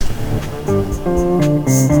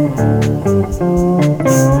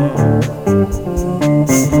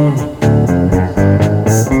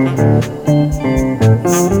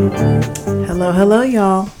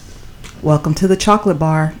Welcome to the Chocolate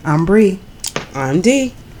Bar. I'm Bree. I'm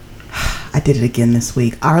D. I did it again this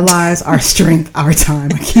week. Our lives, our strength, our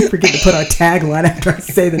time. I keep forgetting to put our tagline after I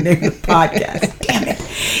say the name of the podcast. Damn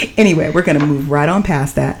it. Anyway, we're going to move right on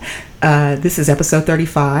past that. This is episode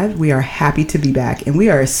 35. We are happy to be back, and we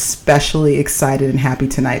are especially excited and happy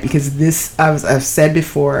tonight because this, I've said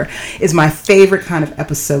before, is my favorite kind of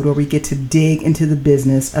episode where we get to dig into the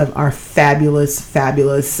business of our fabulous,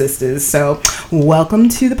 fabulous sisters. So welcome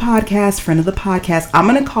to the podcast, friend of the podcast. I'm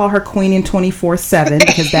going to call her Queen in 24/7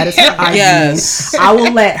 because that is her IG Yes. name. I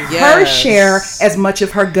will let her share as much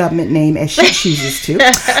of her government name as she chooses to.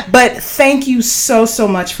 But thank you so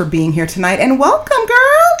much for being here tonight, and welcome,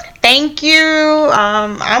 girl. Thank you.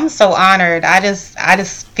 I'm so honored. I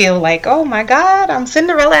just feel like, oh my God, I'm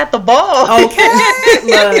Cinderella at the ball. Okay.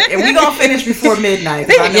 Look, and we gonna finish before midnight.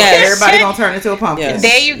 I know everybody gonna turn into a pumpkin. Yes.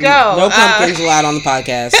 There you go. No pumpkins allowed on the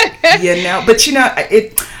podcast. But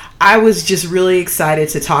I was just really excited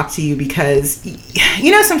to talk to you because,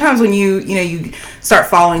 sometimes when you start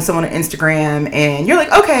following someone on Instagram and you're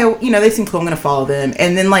like, okay, they seem cool, I'm going to follow them.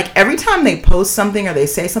 And then like every time they post something or they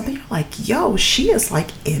say something, you're like, yo, she is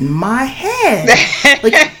like in my head.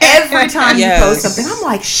 Like every time you post something, I'm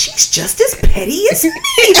like, she's just as petty as me.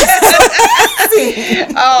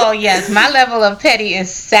 Oh yes, my level of petty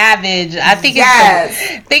is savage. I think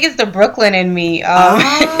it's the Brooklyn in me.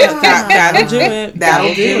 That'll do it.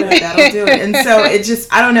 That'll do it. And so it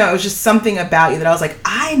just, I don't know, it was just something about you that I was like,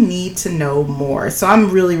 I need to know more. So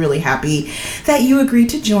I'm really, really happy that you agreed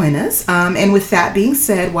to join us. And with that being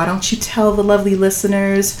said, why don't you tell the lovely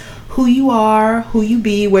listeners who you are, who you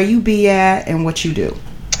be, where you be at, and what you do.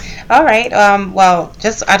 All right. I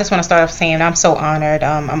just want to start off saying I'm so honored.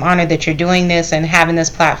 I'm honored that you're doing this and having this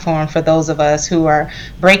platform for those of us who are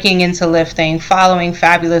breaking into lifting, following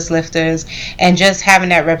fabulous lifters, and just having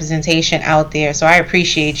that representation out there. So I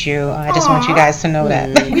appreciate you. I just want you guys to know that.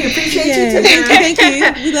 We appreciate you too. Thank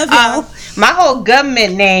you. We love y'all. My whole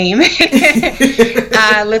government name,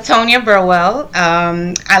 Latoneya Burwell.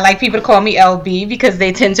 I like people to call me LB because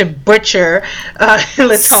they tend to butcher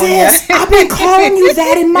Latoneya. Sis, I've been calling you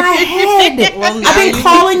that in my head. Well, I've been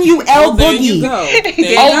calling you L There you Boogie. go.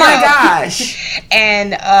 Oh my gosh.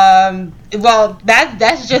 And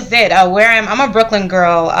that's just it. I'm a Brooklyn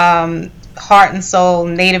girl. Heart and soul,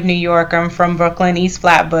 native New Yorker. I'm from Brooklyn, East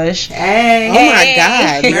Flatbush. Hey. Oh my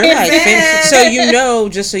God. You're like, so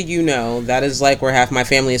just so you know, that is like where half my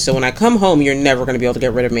family is. So when I come home, you're never going to be able to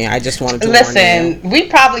get rid of me. I just wanted to warn Listen, we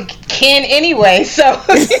probably can anyway. So,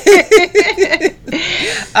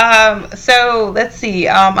 so let's see.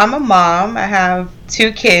 I'm a mom. I have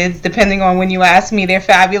 2 kids, depending on when you ask me, they're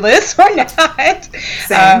fabulous or not.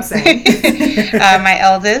 Same. My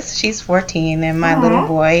eldest, she's 14, and my little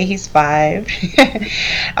boy, he's 5.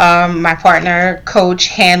 My partner, coach,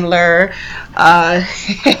 handler.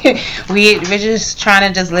 We're just trying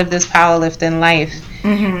to just live this powerlifting life.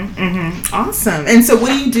 Awesome. And so what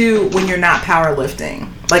do you do when you're not powerlifting,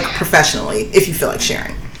 like professionally, if you feel like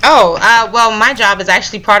sharing? Well, my job is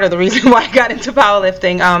actually part of the reason why I got into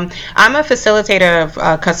powerlifting. I'm a facilitator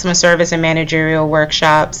of customer service and managerial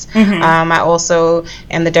workshops. I also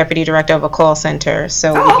am the deputy director of a call center.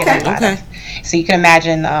 So we get a lot so you can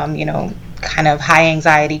imagine, kind of high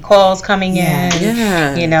anxiety calls coming in,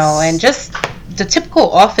 and just the typical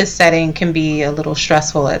office setting can be a little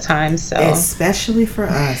stressful at times. So especially for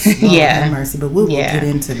us. Lord have mercy, but we'll get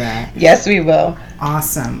into that. Yes, we will.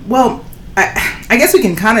 Awesome. Well, I guess we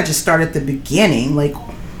can kind of just start at the beginning. Like,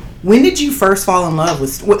 when did you first fall in love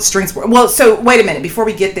with what strength sport? Well, so wait a minute before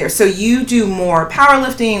we get there. So you do more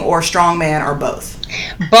powerlifting or strongman or both?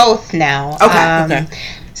 Both now. Okay.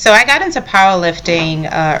 So I got into powerlifting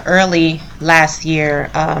early last year.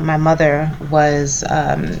 My mother was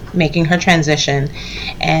making her transition,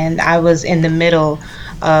 and I was in the middle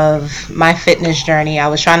of my fitness journey. I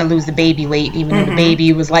was trying to lose the baby weight, even though the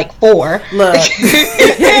baby was like 4. Look.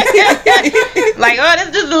 Like, oh, this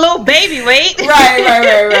is just a little baby weight.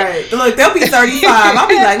 Right. Look, they'll be 35. I'll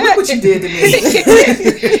be like, look what you did to me.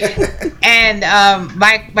 And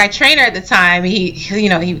my trainer at the time, he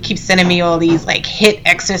keeps sending me all these like HIIT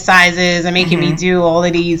exercises and making me do all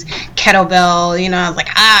of these kettlebell. I was like,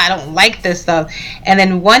 I don't like this stuff. And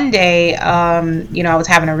then one day, I was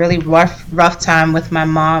having a really rough time with my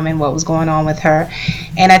mom and what was going on with her,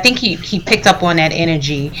 and I think he picked up on that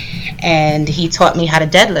energy, and he taught me how to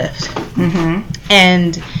deadlift.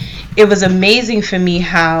 And it was amazing for me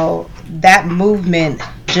how that movement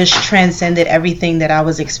just transcended everything that I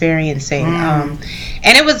was experiencing. And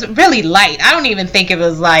it was really light. I don't even think it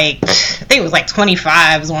was like, I think it was like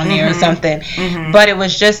 25s on there or something. But it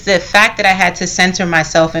was just the fact that I had to center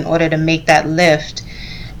myself in order to make that lift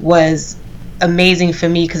was amazing for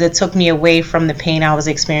me because it took me away from the pain I was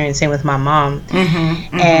experiencing with my mom.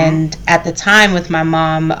 And at the time with my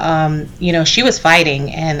mom, you know, she was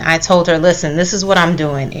fighting, and I told her, listen, this is what I'm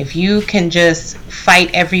doing. If you can just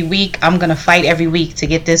fight every week, I'm going to fight every week to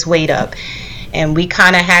get this weight up. And we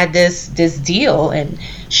kind of had this deal, and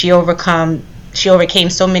she overcame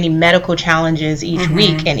so many medical challenges each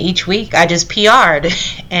week, and each week I just PR'd.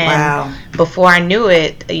 And before I knew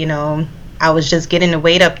it, you know, I was just getting the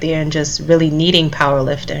weight up there and just really needing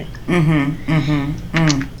powerlifting.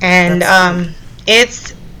 And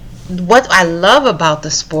it's what I love about the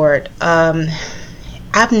sport.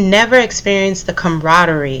 I've never experienced the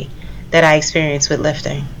camaraderie that I experience with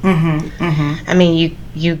lifting. I mean,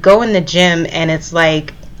 you go in the gym and it's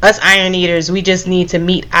like, us Iron Eaters, we just need to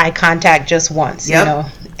meet eye contact just once, you know,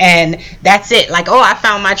 and that's it. Like, oh, I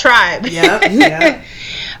found my tribe.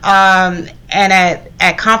 And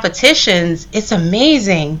at competitions, it's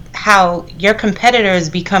amazing how your competitors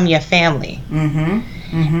become your family.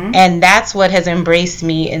 And that's what has embraced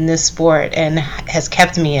me in this sport and has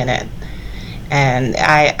kept me in it. And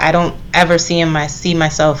I don't ever see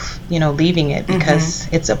myself, you know, leaving it because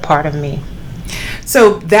it's a part of me.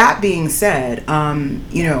 So that being said,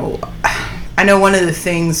 you know, I know one of the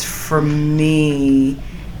things for me,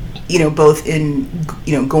 you know, both in,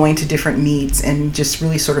 you know, going to different meets and just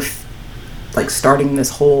really sort of like starting this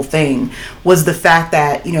whole thing was the fact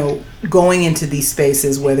that, you know, going into these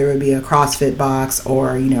spaces, whether it be a CrossFit box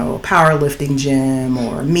or, you know, a powerlifting gym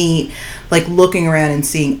or a meet, like looking around and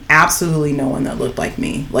seeing absolutely no one that looked like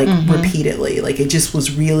me, like repeatedly, like it just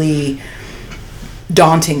was really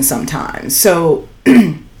daunting sometimes. So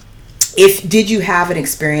did you have an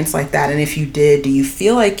experience like that? And if you did, do you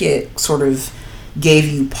feel like it sort of gave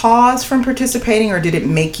you pause from participating, or did it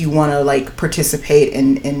make you want to like participate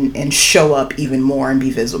and show up even more and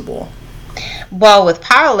be visible? Well, with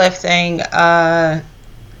powerlifting,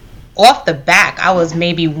 off the back, I was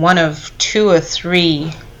maybe one of 2 or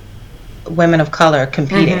 3 women of color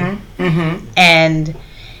competing. And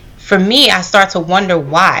for me, I start to wonder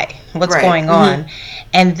what's going on.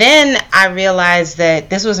 And then I realized that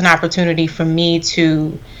this was an opportunity for me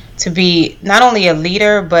to be not only a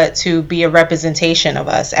leader, but to be a representation of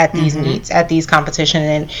us at these meets, at these competitions.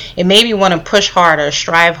 And it made me want to push harder,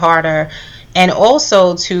 strive harder, and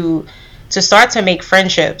also to start to make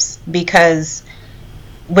friendships, because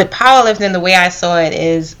with powerlifting, the way I saw it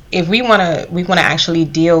is, if we want to actually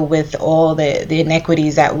deal with all the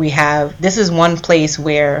inequities that we have, this is one place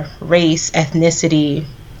where race, ethnicity,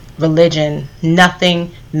 religion,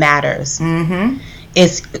 nothing matters.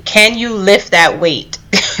 It's, can you lift that weight?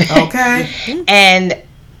 Okay. And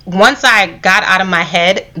once I got out of my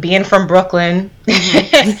head, being from Brooklyn,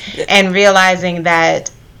 and realizing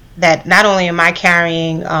that not only am I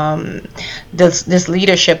carrying this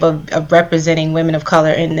leadership of representing women of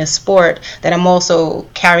color in this sport, that I'm also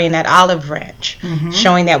carrying that olive branch,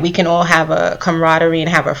 showing that we can all have a camaraderie and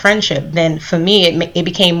have a friendship. Then for me, it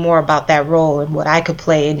became more about that role and what I could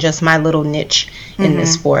play in just my little niche in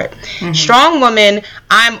this sport. Strong woman,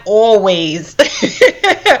 I'm always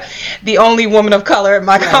the only woman of color in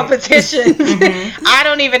my competitions. I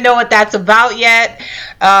don't even know what that's about yet,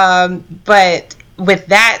 but with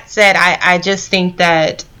that said, I just think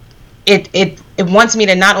that it wants me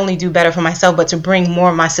to not only do better for myself, but to bring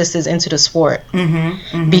more of my sisters into the sport.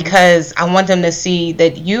 Because I want them to see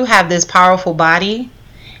that you have this powerful body,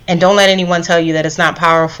 and don't let anyone tell you that it's not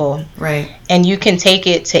powerful. Right. And you can take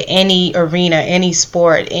it to any arena, any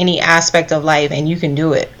sport, any aspect of life, and you can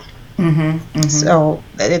do it. So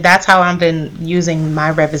that's how I've been using my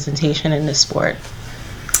representation in this sport.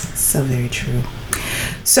 So very true.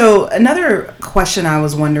 So another question I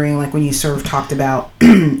was wondering, like when you sort of talked about,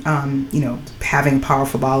 you know, having a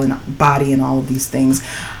powerful body and all of these things,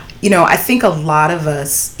 you know, I think a lot of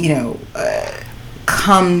us, you know,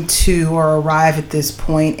 come to or arrive at this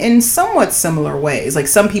point in somewhat similar ways. Like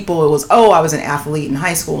some people, it was, I was an athlete in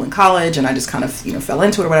high school and college, and I just kind of, you know, fell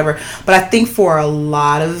into it or whatever. But I think for a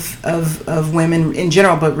lot of women in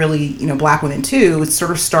general, but really, you know, black women too, it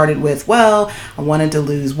sort of started with, well, I wanted to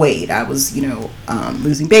lose weight. I was, you know,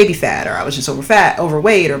 losing baby fat, or I was just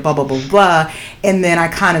overweight, or blah, blah, blah, blah. And then I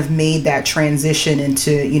kind of made that transition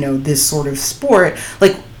into, you know, this sort of sport.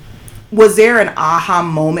 Like, was there an aha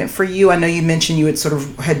moment for you? I know you mentioned you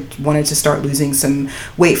had wanted to start losing some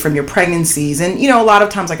weight from your pregnancies, and you know, a lot of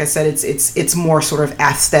times, like I said, it's more sort of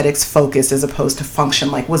aesthetics focused as opposed to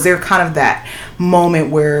function. Like, was there kind of that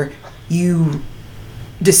moment where you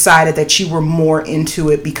decided that you were more into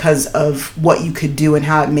it because of what you could do and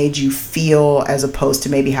how it made you feel, as opposed to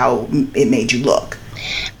maybe how it made you look?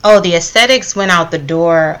 Oh, the aesthetics went out the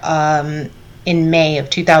door in May of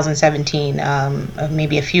 2017,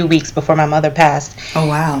 maybe a few weeks before my mother passed. Oh,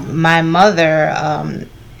 wow. My mother,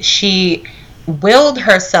 she willed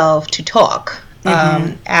herself to talk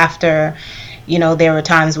after, there were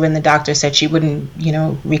times when the doctor said she wouldn't,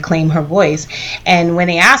 reclaim her voice. And when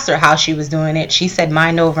they asked her how she was doing it, she said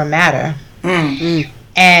mind over matter.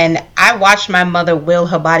 And I watched my mother will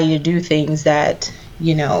her body to do things that,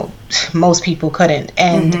 most people couldn't.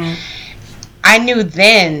 And I knew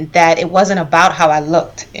then that it wasn't about how I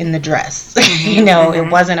looked in the dress.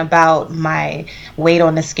 It wasn't about my weight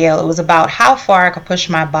on the scale. It was about how far I could push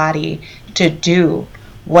my body to do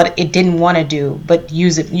what it didn't want to do, but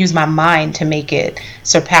use my mind to make it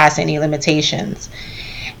surpass any limitations.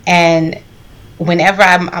 And whenever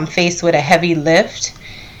I'm faced with a heavy lift,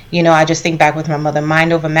 I just think back with my mother,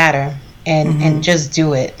 mind over matter, and just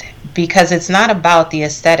do it. Because it's not about the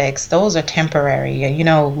aesthetics. Those are temporary.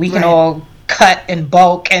 We can all cut and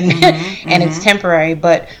bulk and it's temporary.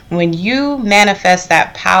 But when you manifest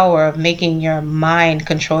that power of making your mind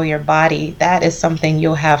control your body, that is something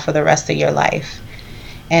you'll have for the rest of your life.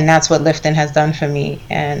 And that's what lifting has done for me.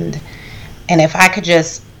 And if I could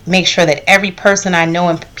just make sure that every person I know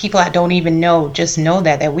and people I don't even know just know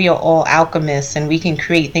that we are all alchemists and we can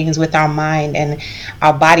create things with our mind and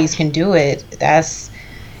our bodies can do it,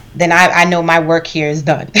 then I know my work here is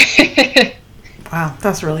done. Wow,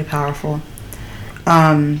 that's really powerful.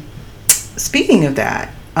 Speaking of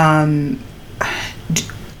that,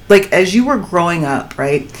 like as you were growing up,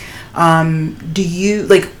 right? Do you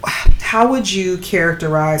how would you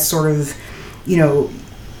characterize sort of,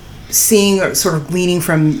 seeing or sort of gleaning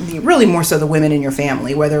from really more so the women in your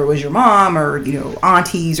family, whether it was your mom or,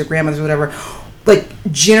 aunties or grandmothers or whatever, like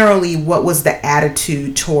generally what was the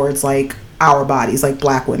attitude towards like our bodies, like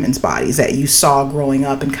Black women's bodies that you saw growing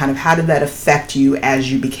up, and kind of how did that affect you as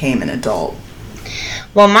you became an adult?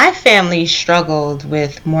 Well, my family struggled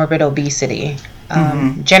with morbid obesity.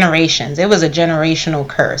 Generations. It was a generational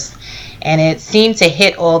curse. And it seemed to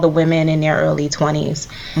hit all the women in their early 20s.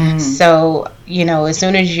 So, as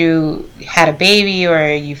soon as you had a baby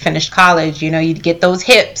or you finished college, you'd get those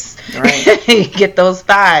hips. Right. You'd get those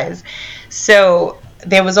thighs. So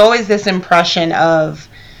there was always this impression of,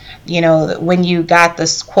 when you got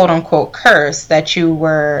this quote unquote curse that you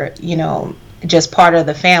were, just part of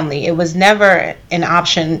the family. It was never an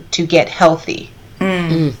option to get healthy.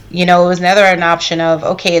 It was never an option of,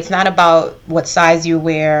 okay, it's not about what size you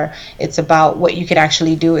wear, it's about what you could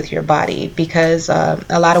actually do with your body. Because a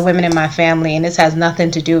lot of women in my family, and this has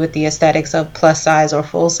nothing to do with the aesthetics of plus size or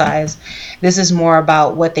full size, this is more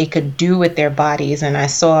about what they could do with their bodies. And I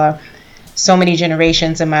saw so many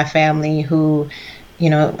generations in my family who,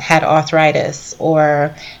 had arthritis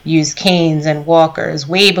or used canes and walkers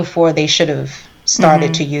way before they should have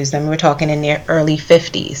started to use them. We're talking in their early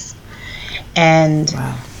 50s. And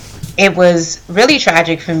wow. It was really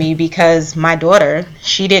tragic for me because my daughter,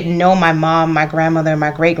 she didn't know my mom, my grandmother, my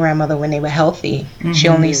great-grandmother when they were healthy. She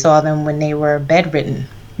only saw them when they were bedridden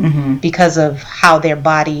because of how their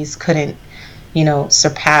bodies couldn't,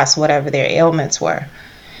 surpass whatever their ailments were.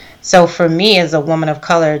 So for me as a woman of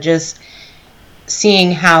color, just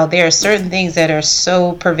seeing how there are certain things that are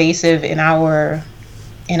so pervasive in our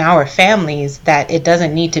families that it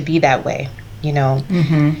doesn't need to be that way.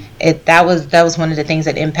 That was one of the things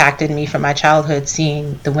that impacted me from my childhood,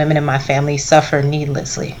 seeing the women in my family suffer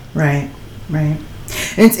needlessly. Right. And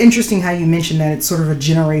it's interesting how you mentioned that it's sort of a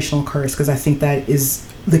generational curse, because I think that is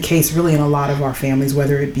the case really in a lot of our families,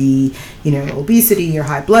 whether it be, obesity or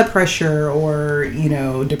high blood pressure or,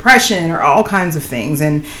 depression or all kinds of things.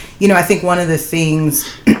 And, I think one of the things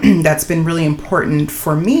that's been really important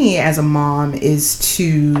for me as a mom is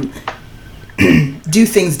to do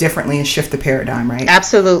things differently and shift the paradigm, right?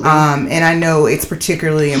 Absolutely. And I know it's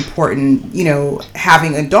particularly important,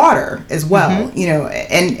 having a daughter as well,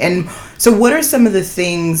 and so what are some of the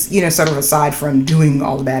things, sort of aside from doing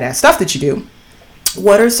all the badass stuff that you do,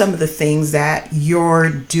 what are some of the things that you're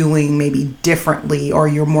doing maybe differently or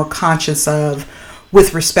you're more conscious of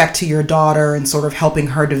with respect to your daughter and sort of helping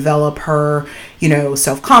her develop her,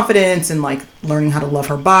 self-confidence and like learning how to love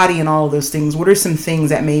her body and all of those things? What are some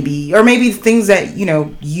things that maybe things that,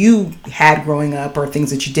 you had growing up or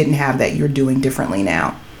things that you didn't have that you're doing differently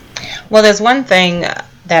now? Well, there's one thing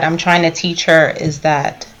that I'm trying to teach her is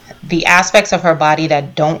that the aspects of her body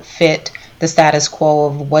that don't fit the status quo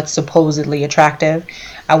of what's supposedly attractive,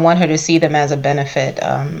 I want her to see them as a benefit.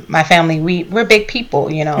 My family, we're big people,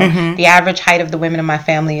 The average height of the women in my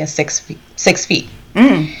family is 6 feet.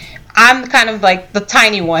 I'm I'm kind of like the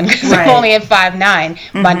tiny one because I'm only at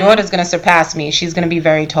 5'9". My daughter's going to surpass me. She's going to be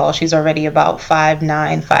very tall. She's already about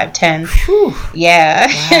 5'9", 5'10". Whew. Yeah.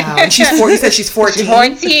 Wow. You said she's 14? She's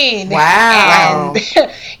 14. Wow.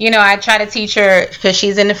 And, I try to teach her because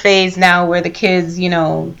she's in the phase now where the kids,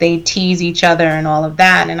 they tease each other and all of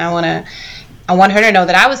that. And I want her to know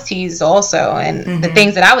that I was teased also. And the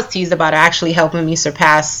things that I was teased about are actually helping me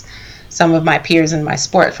surpass some of my peers in my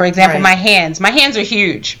sport. For example, my hands. My hands are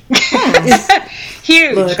huge.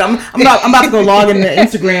 Huge. Look, I'm about to go log into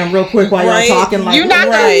Instagram real quick while y'all talking. You're not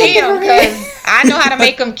going to see them because I know how to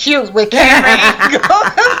make them cute with camera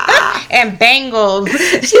angles and bangles.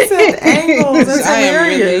 She said angles. That's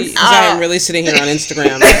hilarious. I am really sitting here on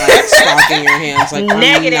Instagram stalking your hands. Like,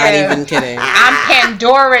 negative. I'm not even kidding. I'm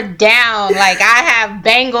Pandora down. Like, I have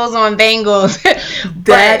bangles on bangles.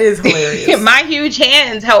 That is hilarious. My huge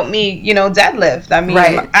hands help me, deadlift. I mean,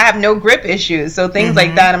 I have no grip issues. So things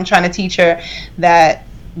like that, I'm trying to teach her that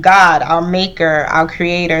God, our maker, our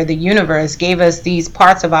creator, the universe gave us these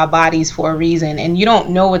parts of our bodies for a reason. And you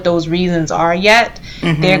don't know what those reasons are yet.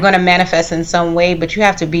 They're going to manifest in some way, but you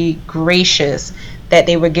have to be gracious that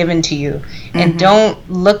they were given to you. And don't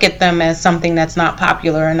look at them as something that's not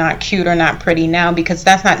popular or not cute or not pretty now, because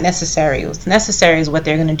that's not necessary. What's necessary is what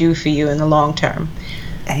they're going to do for you in the long term.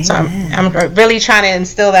 Amen. So I'm really trying to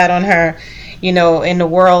instill that on her, in the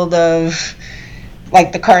world of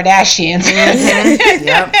like the Kardashians.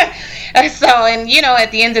 Yep. So, and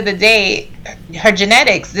at the end of the day, her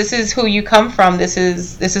genetics, this is who you come from, this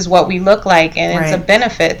is what we look like, and it's a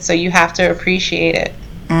benefit, so you have to appreciate it.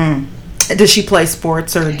 Does she play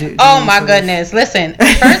sports or do oh my goodness, listen,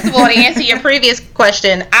 first of all, to answer your previous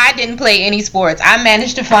question, I didn't play any sports. I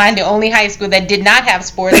managed to find the only high school that did not have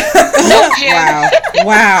sports. No gym.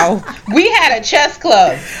 Wow. We had a chess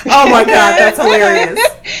club. Oh my God, that's hilarious.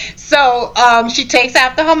 So she takes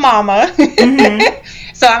after her mama.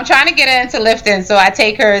 So I'm trying to get her into lifting. So I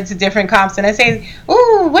take her to different comps and I say,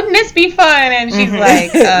 "Ooh, wouldn't this be fun?" And she's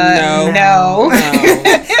like, no.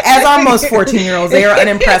 As are most 14-year-olds, they are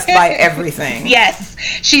unimpressed by everything. Yes,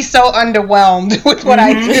 she's so underwhelmed with what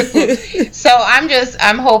I do. So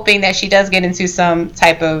I'm hoping that she does get into some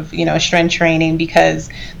type of, strength training,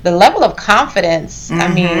 because the level of confidence,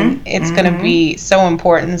 I mean, it's going to be so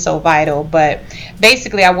important, so vital. But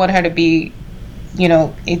basically, I want her to be,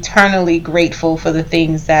 eternally grateful for the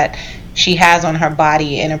things that she has on her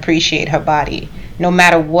body and appreciate her body, no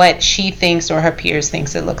matter what she thinks or her peers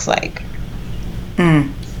thinks it looks like.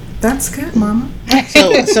 That's good, Mama.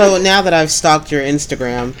 So now that I've stalked your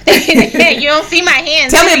Instagram, you don't see my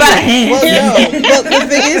hands. Tell me about a hand. Well, no. Well, the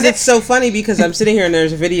thing is, it's so funny because I'm sitting here and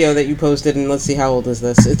there's a video that you posted, and let's see, how old is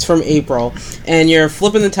this? It's from April, and you're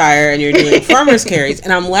flipping the tire and you're doing farmer's carries,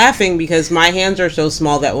 and I'm laughing because my hands are so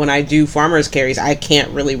small that when I do farmer's carries, I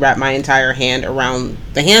can't really wrap my entire hand around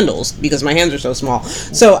the handles because my hands are so small.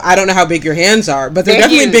 So I don't know how big your hands are, but they're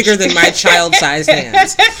definitely huge. Bigger than my child-sized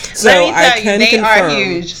hands. So I can they confirm. Are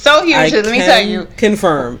huge. So huge. Let me tell you.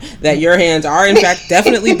 Confirm that your hands are in fact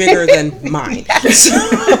definitely bigger than mine. So,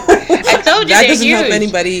 I told you that doesn't huge. help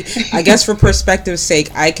anybody. I guess for perspective's sake,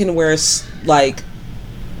 I can wear like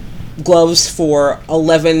gloves for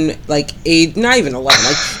 11, like age, not even 11,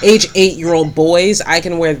 like age 8-year-old boys. I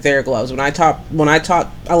can wear their gloves. When I taught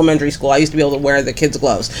elementary school, I used to be able to wear the kids'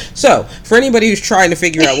 gloves. So for anybody who's trying to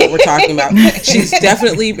figure out what we're talking about,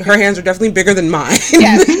 her hands are definitely bigger than mine.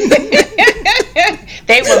 Yes.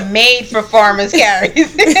 They were made for farmers'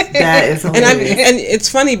 carries. That is hilarious. And it's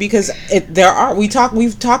funny because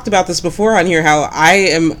we've talked about this before on here, how I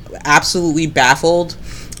am absolutely baffled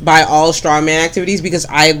by all strongman activities, because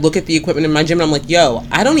I look at the equipment in my gym and I'm like, yo,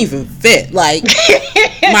 I don't even fit. Like,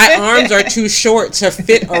 my arms are too short to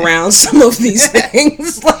fit around some of these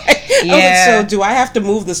things. Like, so do I have to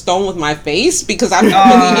move the stone with my face? Because I'm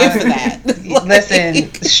not really here for that. Listen,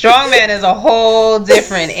 strongman is a whole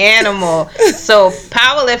different animal. So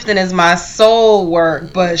powerlifting is my soul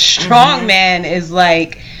work, but strongman is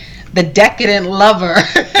like the decadent lover.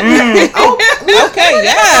 Okay,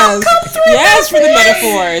 yes. Yes, for the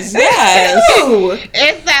metaphors. Yes.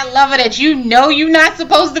 It's that lover that you're not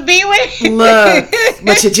supposed to be with. Look,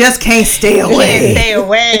 but you just can't stay away. You can't stay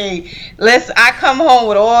away. Listen, I come home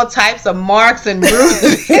with all types of marks and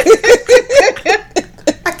bruises.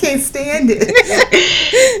 I can't stand it.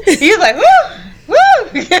 He's like, woo, woo.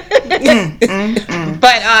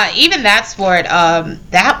 But even that sport,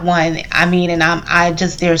 that one, I mean, and I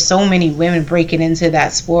just, there's so many women breaking into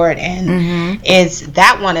that sport, and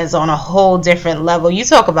that one is on a whole different level. You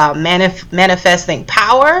talk about manifesting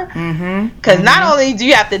power, because not only do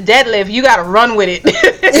you have to deadlift, you got to run with it.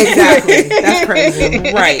 Exactly. That's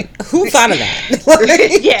crazy. Right. Who thought of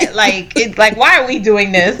that? Yeah, like why are we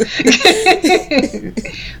doing this?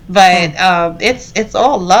 But it's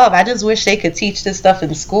all love. I just wish they could teach this stuff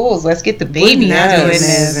in schools. Let's get the baby doing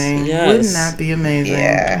this. Yes. Wouldn't that be amazing?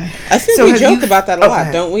 Yeah. I think we joke about that a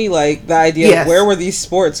lot, don't we? Like the idea of where were these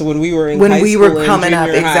sports when we were in high school, when we were coming up,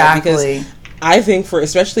 exactly. Because I think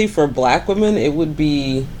especially for Black women, it would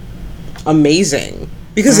be amazing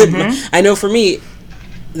because I know for me,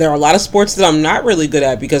 there are a lot of sports that I'm not really good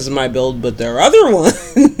at because of my build, but there are other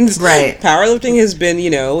ones. Right. Powerlifting has been,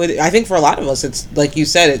 I think for a lot of us, it's like you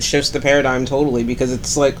said, it shifts the paradigm totally because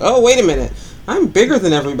it's like, oh, wait a minute, I'm bigger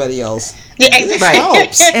than everybody else. Yeah, exactly.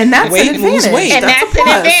 Helps. And that's an advantage. And that's an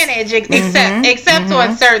advantage, except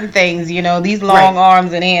on certain things. These long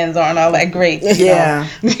arms and hands aren't all that great. Yeah.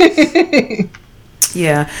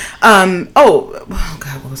 Yeah. Oh,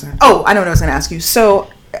 God, what was that? Oh, I know what I was going to ask you. So,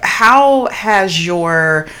 how has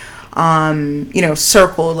your,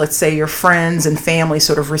 circle, let's say your friends and family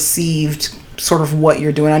sort of received sort of what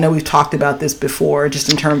you're doing? I know we've talked about this before, just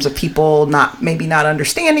in terms of people maybe not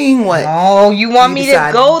understanding what. Oh, you want me to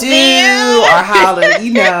go there? Or how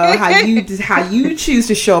to, how you choose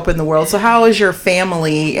to show up in the world. So how is your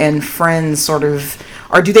family and friends sort of,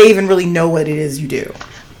 or do they even really know what it is you do?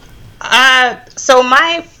 So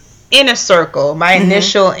my inner circle, my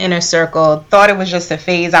initial inner circle, thought it was just a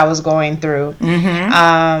phase I was going through.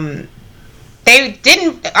 They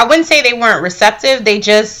didn't, I wouldn't say they weren't receptive, they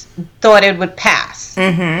just thought it would pass.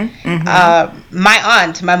 My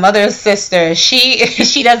aunt, my mother's sister,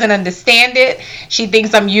 she doesn't understand it. She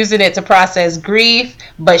thinks I'm using it to process grief,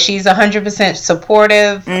 but she's 100%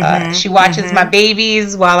 supportive. She watches my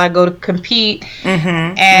babies while I go to compete.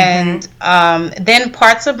 And then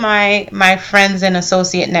parts of my friends and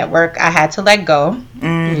associate network I had to let go.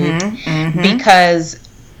 Because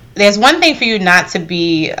there's one thing for you not to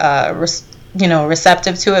be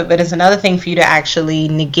receptive to it, but it's another thing for you to actually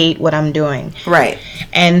negate what I'm doing. Right.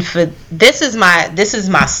 And this is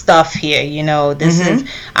my stuff here, this is,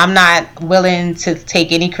 I'm not willing to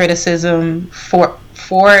take any criticism for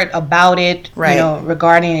it, about it,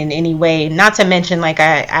 regarding in any way. Not to mention, like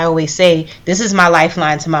I always say, this is my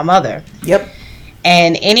lifeline to my mother. Yep.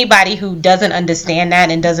 And anybody who doesn't understand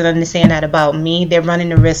that and doesn't understand that about me, they're running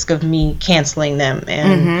the risk of me canceling them.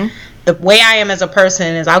 And the way I am as a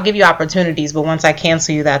person is I'll give you opportunities, but once I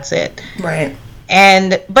cancel you, that's it. Right.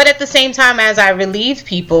 But at the same time, as I relieved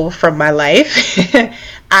people from my life,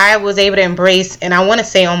 I was able to embrace, and I want to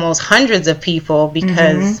say almost hundreds of people,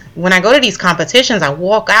 because when I go to these competitions, I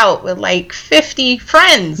walk out with like 50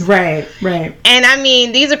 friends. Right. And I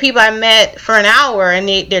mean, these are people I met for an hour, and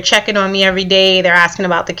they're checking on me every day. They're asking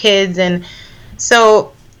about the kids. And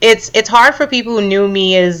so it's hard for people who knew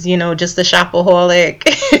me as, just a shopaholic,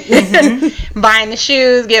 buying the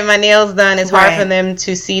shoes, getting my nails done. It's hard for them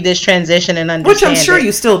to see this transition and understand. Which I'm sure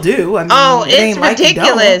you still do. I mean, it's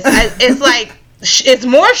ridiculous. It's like, it's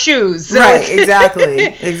more shoes. Right,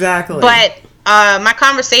 exactly. But my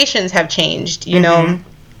conversations have changed.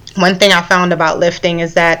 One thing I found about lifting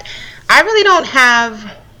is that I really don't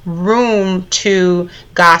have room to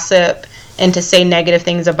gossip and to say negative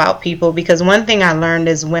things about people, because one thing I learned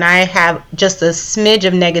is when I have just a smidge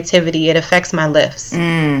of negativity, it affects my lifts.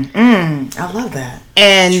 I love that.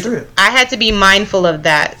 And true. I had to be mindful of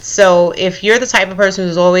that. So if you're the type of person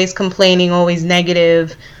who's always complaining, always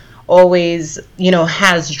negative, always,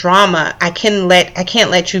 has drama, I can't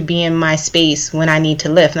let you be in my space when I need to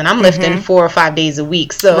lift. And I'm lifting 4 or 5 days a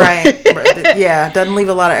week. So right. Yeah, doesn't leave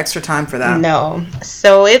a lot of extra time for that. No.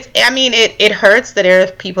 So it hurts that there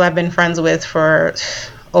are people I've been friends with for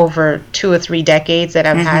over 2 or 3 decades that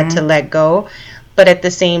I've had to let go. But at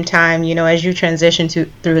the same time, as you transition through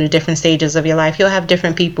the different stages of your life, you'll have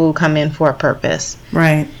different people who come in for a purpose.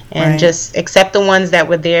 Right. And just accept the ones that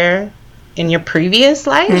were there in your previous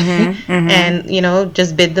life, and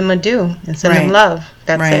just bid them adieu and send them love.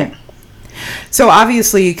 That's it. So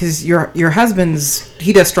obviously, because your he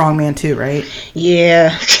does strongman too, right?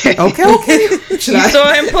 Yeah. Okay. You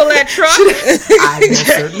saw him pull that truck? I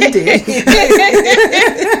certainly did.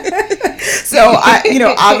 So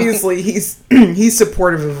obviously he's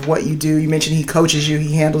supportive of what you do. You mentioned he coaches you,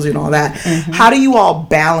 he handles you and all that. Mm-hmm. How do you all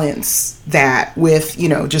balance that with,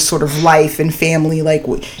 just sort of life and family? Like,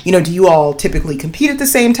 do you all typically compete at the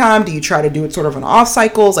same time? Do you try to do it sort of on off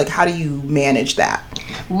cycles? Like, how do you manage that?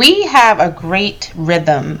 We have a great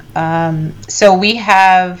rhythm. So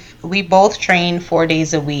we both train 4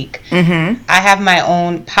 days a week. Mm-hmm. I have my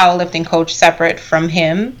own powerlifting coach separate from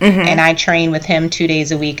him, and I train with him 2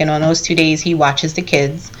 days a week. And on those 2 days, he watches the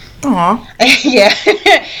kids. Aww. Yeah.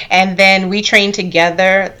 And then we train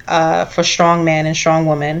together for Strongman and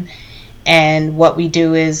Strongwoman. And what we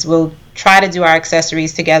do is we'll try to do our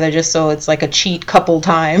accessories together just so it's like a cheat couple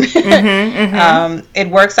time.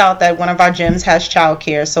 It works out that one of our gyms has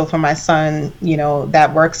childcare, so for my son,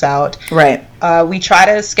 that works out. Right. We try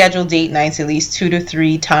to schedule date nights at least 2 to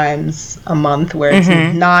 3 times a month where it's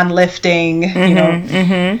non-lifting.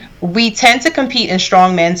 We tend to compete in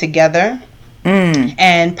strongman together.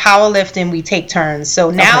 And powerlifting, we take turns.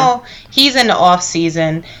 So now he's in the off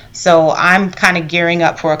season, so I'm kind of gearing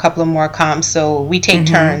up for a couple of more comps. So we take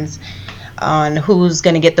turns on who's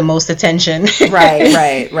going to get the most attention.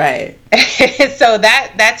 Right. So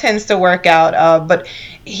that tends to work out. But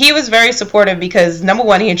he was very supportive because, number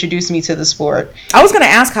one, he introduced me to the sport. I was going to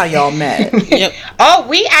ask how y'all met. Yep. Oh,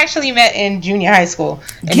 we actually met in junior high school.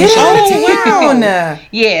 Get down.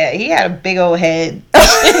 Yeah, he had a big old head.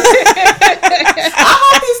 I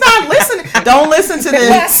hope he's not listening. Don't listen to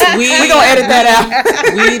this. We're going to edit that out.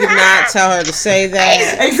 We did not tell her to say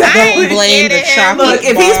that. Exactly. Don't blame the chocolate Look,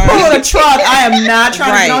 if bar. he's pulling a truck, I am not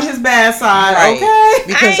trying to get on his bad side, okay?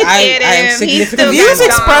 Because I am significantly... The views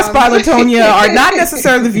expressed by Latoneya are not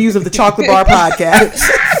necessarily the views of the Chocolate Bar Podcast.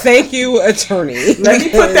 Thank you, attorney. Let me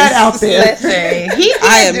put that out there. Listen, he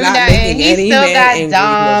I am not making any still man got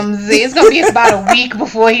angry. DOMs. It's going to be about a week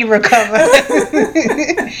before he recovers.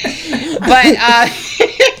 But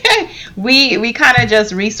we kind of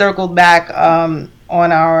just recircled back on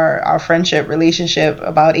our friendship relationship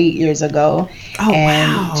about 8 years ago.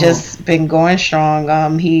 Just been going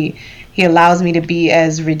strong. He allows me to be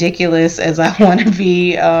as ridiculous as I want to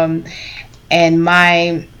be. And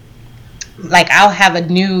I'll have a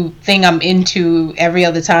new thing I'm into every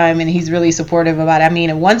other time, and he's really supportive about it. I mean,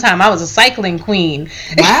 at one time I was a cycling queen.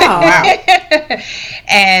 Wow.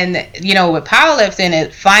 And, with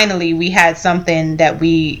powerlifting, finally we had something that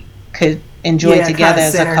we could enjoy together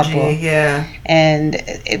as a couple. Yeah. And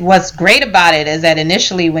what's great about it is that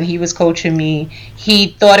initially when he was coaching me, he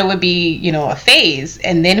thought it would be, a phase.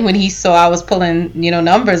 And then when he saw I was pulling,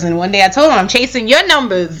 numbers, and one day I told him, I'm chasing your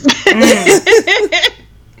numbers.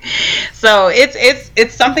 So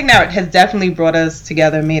it's something that has definitely brought us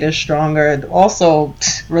together, made us stronger. It also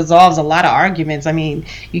resolves a lot of arguments. I mean,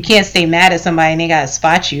 you can't stay mad at somebody and they gotta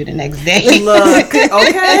spot you the next day. Look,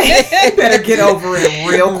 okay, you better get over it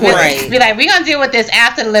real quick. Right. Be like, we're gonna deal with this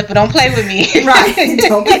after the lift, but don't play with me. Right.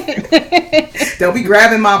 Don't be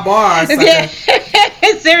grabbing my bars. Yeah.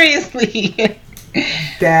 Seriously.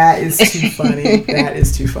 That is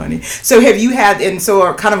too funny. So have you had, and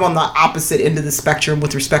so kind of on the opposite end of the spectrum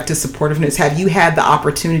with respect to supportiveness, have you had the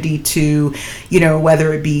opportunity to,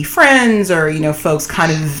 whether it be friends or, folks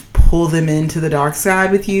kind of pull them into the dark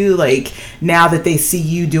side with you? Like, now that they see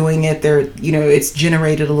you doing it, they're, it's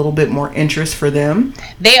generated a little bit more interest for them?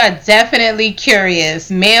 They are definitely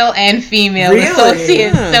curious, male and female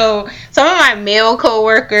associates. Yeah. So some of my male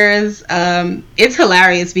coworkers, it's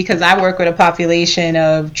hilarious because I work with a population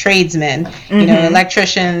of tradesmen,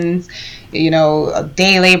 electricians,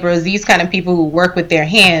 day laborers, these kind of people who work with their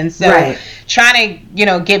hands. So trying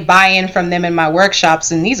to, get buy-in from them in my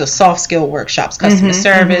workshops, and these are soft skill workshops, customer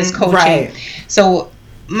service, coaching. Right. So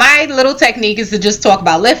my little technique is to just talk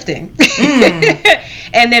about lifting.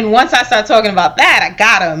 And then once I start talking about that, I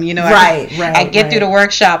got them, I get through the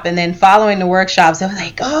workshop, and then following the workshops, they're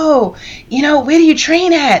like, oh, where do you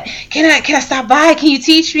train at? Can I stop by? Can you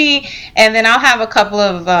teach me? And then I'll have a couple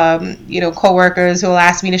of, coworkers who will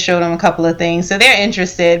ask me to show them a couple of things. So they're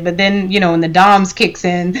interested. But then, when the DOMS kicks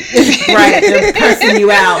in, they're cursing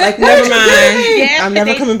you out. Like, never mind. Yeah, I'm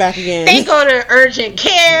never coming back again. They go to urgent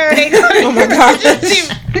care. They go to oh my gosh.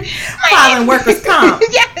 Filing workers' comp.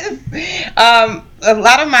 Yes. A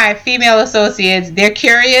lot of my female associates, they're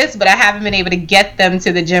curious, but I haven't been able to get them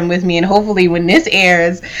to the gym with me. And hopefully when this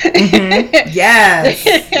airs. Yes.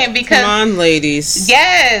 Because, come on, ladies.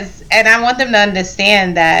 Yes. And I want them to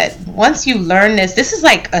understand that once you learn this is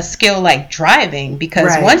like a skill like driving.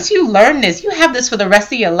 Because once you learn this, you have this for the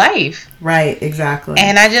rest of your life. Right, exactly.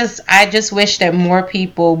 And I just wish that more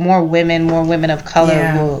people, more women of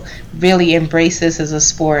color will really embrace this as a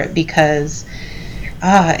sport, because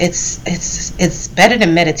It's better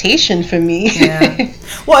than meditation for me. Yeah.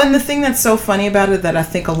 Well, and the thing that's so funny about it that I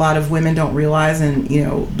think a lot of women don't realize, and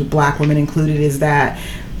the black women included, is that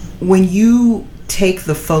when you take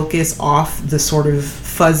the focus off the sort of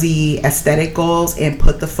fuzzy aesthetic goals and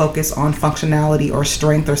put the focus on functionality or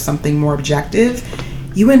strength or something more objective,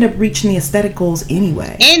 you end up reaching the aesthetic goals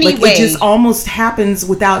anyway. Like, it just almost happens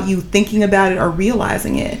without you thinking about it or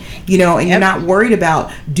realizing it, and you're not worried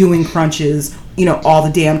about doing crunches, all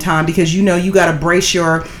the damn time, because you got to brace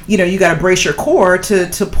your core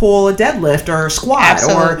to pull a deadlift or a squat.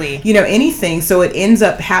 Absolutely. Or anything. So it ends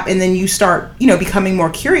up and then you start becoming more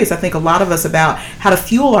curious, I think, a lot of us, about how to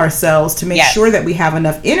fuel ourselves to make sure that we have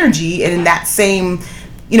enough energy, and in that same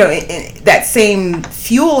that same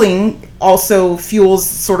fueling also fuels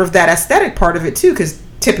sort of that aesthetic part of it too, because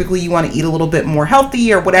typically you want to eat a little bit more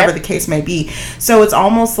healthy or whatever the case may be. So it's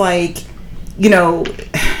almost like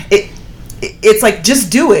it's like,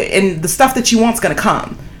 just do it, and the stuff that you want's going to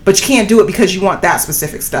come, but you can't do it because you want that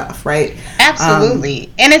specific stuff, right?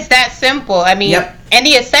 Absolutely. And it's that simple. I mean, and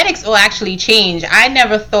the aesthetics will actually change. I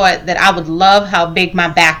never thought that I would love how big my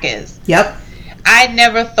back is. Yep. I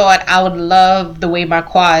never thought I would love the way my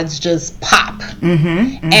quads just pop.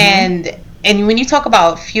 Mm-hmm, mm-hmm. And when you talk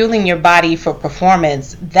about fueling your body for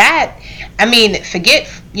performance, forget,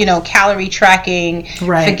 calorie tracking,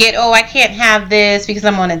 forget, I can't have this because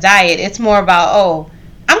I'm on a diet. It's more about,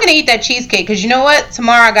 I'm going to eat that cheesecake because you know what?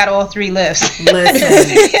 Tomorrow I got all 3 lifts.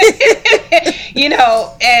 Listen.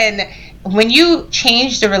 And when you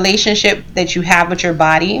change the relationship that you have with your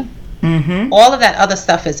body, mm-hmm. all of that other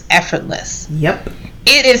stuff is effortless. Yep.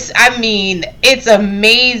 It is, it's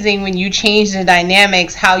amazing when you change the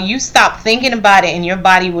dynamics, how you stop thinking about it and your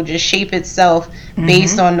body will just shape itself mm-hmm.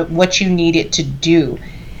 based on what you need it to do.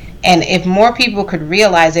 And if more people could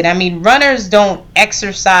realize it, runners don't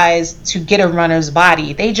exercise to get a runner's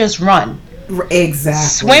body. They just run. Exactly.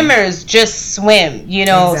 Swimmers just swim,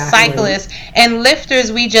 exactly. Cyclists and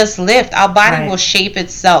lifters, we just lift. Our body will shape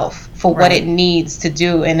itself for what it needs to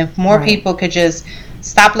do. And if more people could just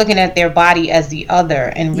stop looking at their body as the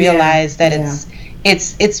other and realize that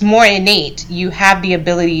it's more innate. You have the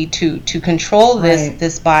ability to control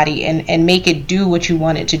this body and make it do what you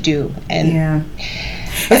want it to do. And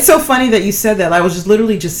it's so funny that you said that. I was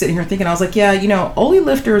literally sitting here thinking, I was like, only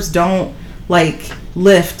lifters don't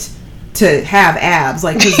lift to have abs,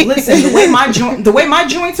 because listen, the way my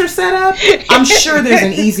joints are set up, I'm sure there's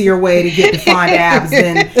an easier way to get defined abs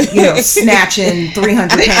than snatching 300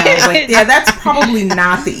 pounds. That's probably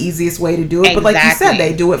not the easiest way to do it. But like you said,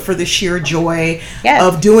 they do it for the sheer joy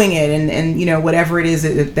of doing it, and whatever it is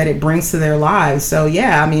that it brings to their lives. So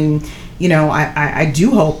I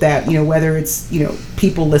do hope that, whether it's,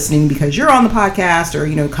 people listening because you're on the podcast or,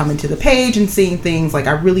 coming to the page and seeing things,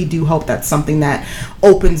 I really do hope that's something that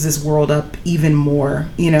opens this world up even more,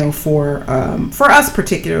 for us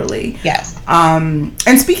particularly. Yes.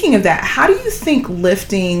 And speaking of that, how do you think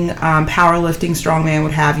lifting, powerlifting, strongman,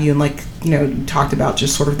 what have you, and you talked about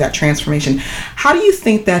just sort of that transformation. How do you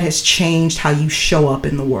think that has changed how you show up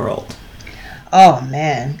in the world? Oh,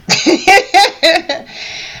 man.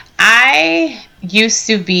 I used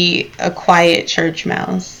to be a quiet church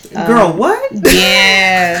mouse. Girl, what?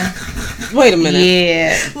 Yeah. Wait a minute.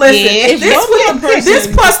 Yeah. Listen, this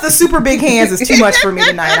plus the super big hands is too much for me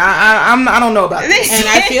tonight. I don't know about this. And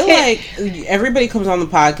I feel like everybody comes on the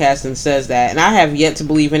podcast and says that, and I have yet to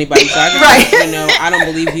believe anybody. So I just want you to know I don't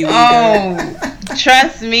believe you either. Oh,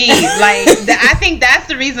 trust me. I think that's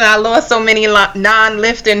the reason I lost so many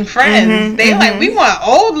non-lifting friends. Mm-hmm, we want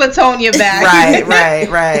old Latoneya back.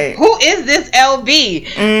 Right. Who is this LB?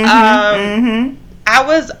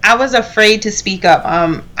 I was afraid to speak up.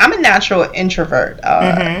 I'm a natural introvert.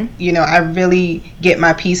 I really get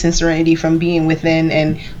my peace and serenity from being within,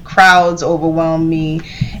 and crowds overwhelm me.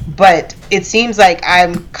 But it seems like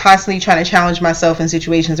I'm constantly trying to challenge myself in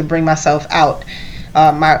situations to bring myself out.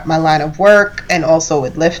 My line of work, and also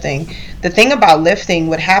with lifting. The thing about lifting,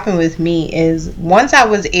 what happened with me is once I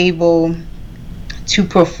was able to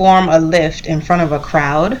perform a lift in front of a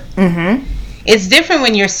crowd, it's different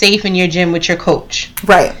when you're safe in your gym with your coach.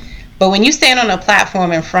 Right. But when you stand on a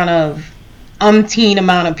platform in front of umpteen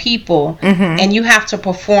amount of people and you have to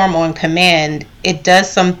perform on command, it does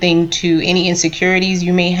something to any insecurities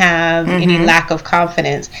you may have, any lack of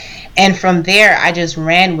confidence. And from there, I just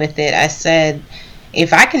ran with it. I said,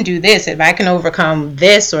 if I can do this, if I can overcome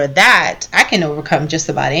this or that, I can overcome just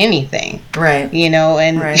about anything. Right.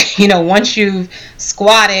 Once you've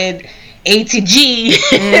squatted A to G,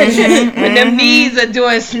 when them knees are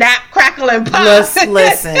doing snap, crackle, and pop.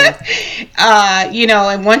 Listen.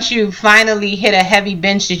 And once you finally hit a heavy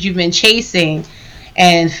bench that you've been chasing,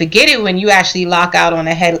 And forget it when you actually lock out on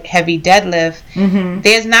a heavy deadlift.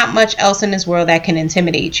 There's not much else in this world that can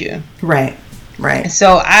intimidate you. Right.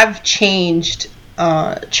 So I've changed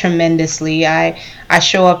tremendously. I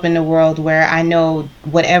show up in the world where I know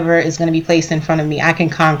whatever is going to be placed in front of me, I can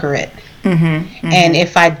conquer it. And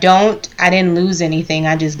if I don't, I didn't lose anything.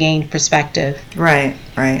 I just gained perspective. Right.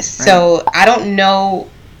 So I don't know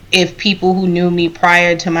if people who knew me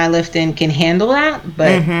prior to my lifting can handle that,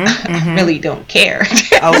 but I really don't care.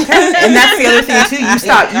 Okay, and that's the other thing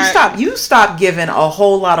too. You stop giving a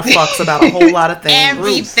whole lot of fucks about a whole lot of things.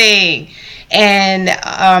 Everything,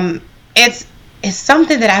 and it's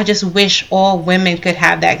something that I just wish all women could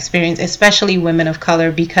have that experience, especially women of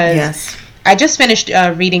color, because I just finished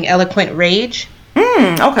reading Eloquent Rage.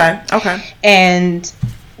 Okay. And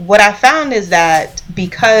what I found is that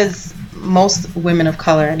because most women of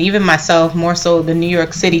color, and even myself, more so the New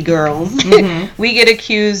York City girls, we get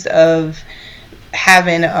accused of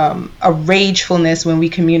having a ragefulness when we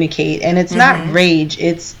communicate, and it's not rage,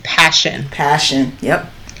 it's passion.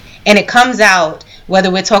 Yep. And it comes out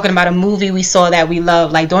whether we're talking about a movie we saw that we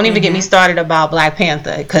love. Like, don't even get me started about Black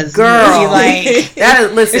Panther, because girl, like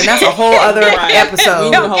listen, that's a whole other episode.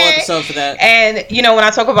 We need a whole episode for that. And when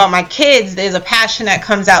I talk about my kids, there's a passion that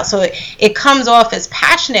comes out, so it comes off as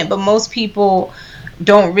passionate, but most people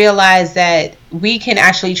don't realize that we can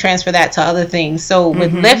actually transfer that to other things. So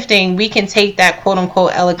with lifting, we can take that quote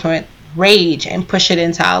unquote eloquent rage and push it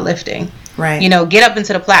into our lifting. Right. Get up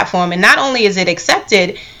into the platform, and not only is it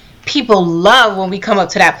accepted, people love when we come up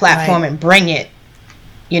to that platform and bring it,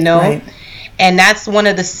 and that's one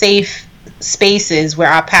of the safe spaces where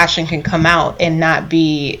our passion can come out and not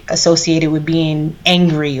be associated with being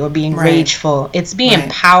angry or being rageful. It's being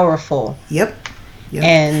powerful. Yep.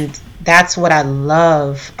 And that's what I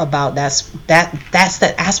love about that's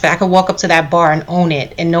the aspect. I could walk up to that bar and own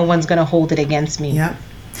it, and no one's gonna hold it against me. Yep.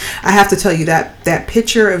 I have to tell you that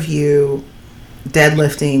picture of you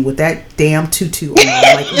deadlifting with that damn tutu on,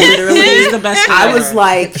 like, literally the best thing I ever. was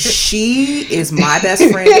like, she is my best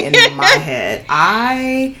friend in my head.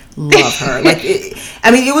 I love her. Like,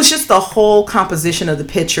 it was just the whole composition of the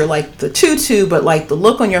picture, like the tutu, but like the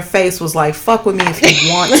look on your face was like, fuck with me if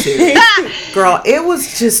you want to. Girl, it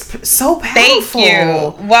was just so powerful.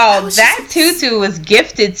 Thank you. Well, that tutu was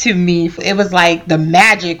gifted to me. It was like the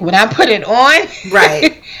magic when I put it on.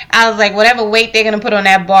 Right. I was like, whatever weight they're gonna put on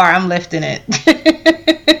that bar, I'm lifting it.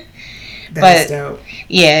 That's dope.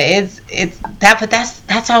 Yeah, it's that, but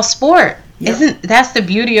that's our sport. Yep. That's the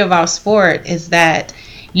beauty of our sport, is that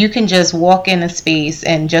you can just walk in a space,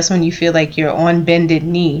 and just when you feel like you're on bended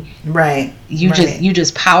knee, you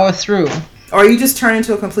just power through. Or you just turn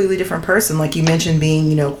into a completely different person, like you mentioned,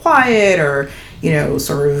 being quiet, or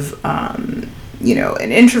sort of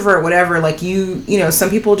an introvert, whatever. Like some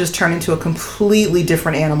people just turn into a completely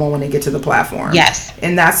different animal when they get to the platform. Yes.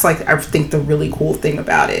 And that's, like, I think the really cool thing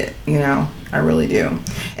about it. I really do.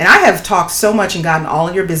 And I have talked so much and gotten all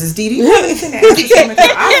in your business. Dee, do you have anything to ask me?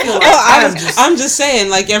 I feel like I'm just saying,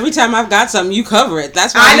 like, every time I've got something, you cover it.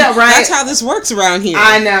 That's why. I know, right? That's how this works around here.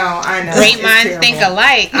 I know. Great minds think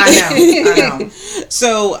alike. I know.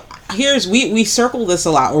 So we circle this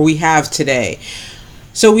a lot, or we have today.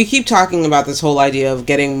 So we keep talking about this whole idea of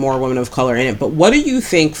getting more women of color in it, but what do you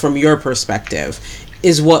think, from your perspective,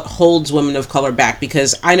 is what holds women of color back?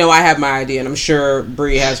 Because I know I have my idea, and I'm sure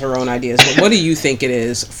Bree has her own ideas, but what do you think it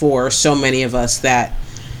is for so many of us that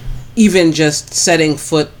even just setting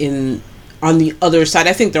foot on the other side,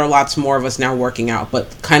 I think there are lots more of us now working out,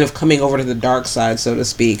 but kind of coming over to the dark side, so to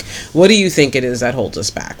speak. What do you think it is that holds us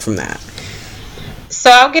back from that? So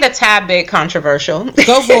I'll get a tad bit controversial.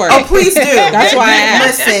 Go for it. Oh, please do. That's why I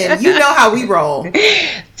asked. Listen, you know how we roll.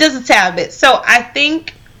 Just a tad bit. So I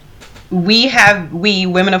think we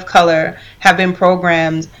women of color have been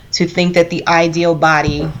programmed to think that the ideal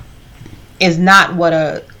body is not what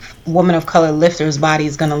a woman of color lifter's body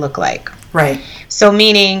is going to look like. Right. So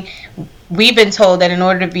meaning, we've been told that in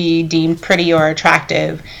order to be deemed pretty or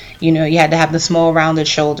attractive, you had to have the small rounded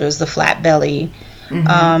shoulders, the flat belly.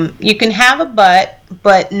 You can have a butt,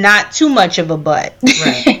 but not too much of a butt.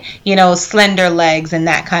 Right. Slender legs and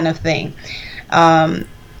that kind of thing.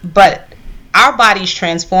 But our bodies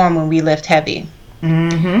transform when we lift heavy.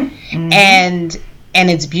 And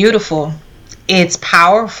it's beautiful. It's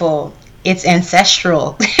powerful. It's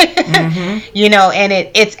ancestral. And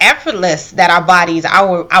it's effortless that our bodies,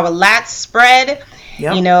 our lats spread.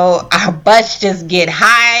 Yep. Our butts just get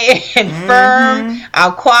high and firm.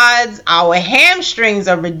 Our quads, our hamstrings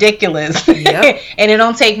are ridiculous. Yep. And it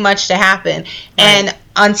don't take much to happen. Right. And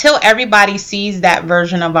until everybody sees that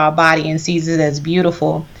version of our body and sees it as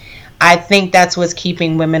beautiful, I think that's what's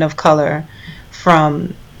keeping women of color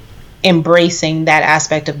from embracing that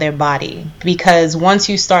aspect of their body, because once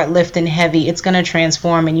you start lifting heavy, it's going to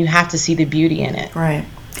transform and you have to see the beauty in it. Right.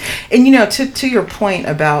 And to your point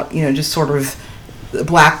about just sort of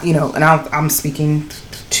black, and I'm speaking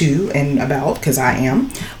to and about, because I am,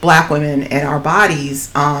 black women and our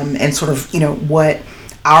bodies, and sort of what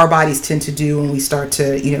our bodies tend to do when we start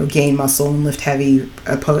to gain muscle and lift heavy,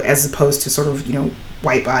 as opposed to sort of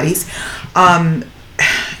white bodies.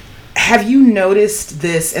 Have you noticed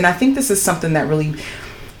this? And I think this is something that really,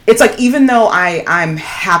 it's like, even though I'm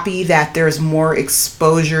happy that there's more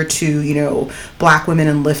exposure to black women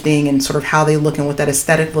and lifting and sort of how they look and what that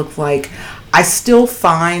aesthetic looks like, I still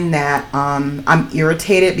find that I'm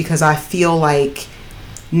irritated, because I feel like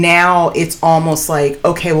now it's almost like,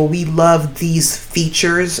 okay, well, we love these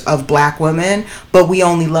features of black women, but we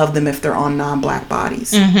only love them if they're on non-black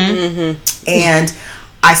bodies. And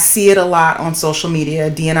I see it a lot on social media.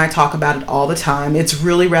 Dee and I talk about it all the time. It's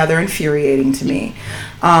really rather infuriating to me.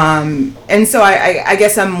 And so I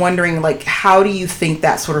guess I'm wondering, like, how do you think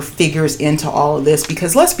that sort of figures into all of this?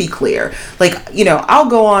 Because let's be clear, like, I'll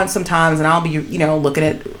go on sometimes and I'll be, looking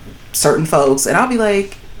at certain folks and I'll be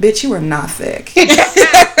like, bitch, you are not thick.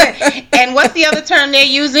 And what's the other term they're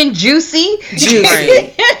using? Juicy?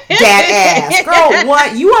 Juicy. That ass. Girl,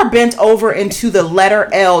 what? You are bent over into the letter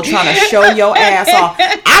L trying to show your ass off.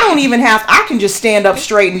 I can just stand up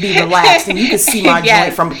straight and be relaxed and you can see my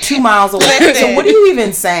joint from 2 miles away. So what are you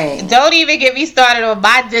even saying? Don't even get me started on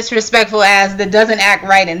my disrespectful ass that doesn't act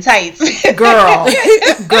right in tights. Girl.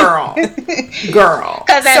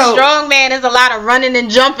 Because that strong man is a lot of running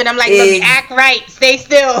and jumping. I'm like, look, act right. Stay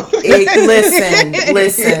still. Listen.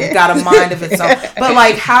 Got a mind of its own. But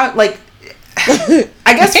like, how, like, I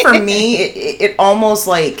guess for me, it almost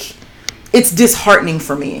like, it's disheartening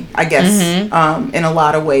for me, I guess, in a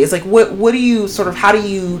lot of ways. Like, what do you sort of, how do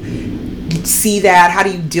you see that? How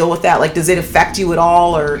do you deal with that? Like, does it affect you at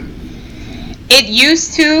all, or? It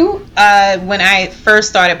used to, when I first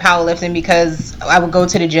started powerlifting, because I would go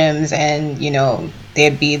to the gyms and,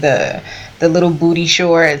 there'd be the little booty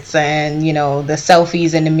shorts and, the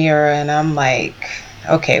selfies in the mirror. And I'm like,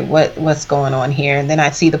 okay, what's going on here? And then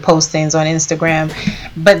I'd see the postings on Instagram.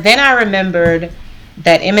 But then I remembered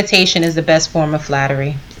that imitation is the best form of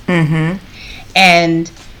flattery. And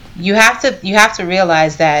you have to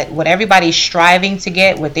realize that what everybody's striving to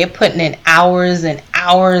get, what they're putting in hours and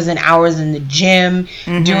hours and hours in the gym,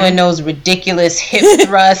 doing those ridiculous hip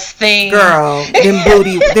thrust things. Girl,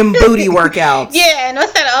 them booty workouts. Yeah, and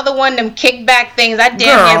what's that other one, them kickback things? I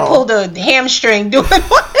damn near pulled a hamstring doing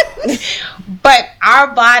one. But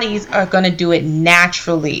our bodies are going to do it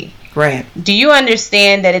naturally. Right. Do you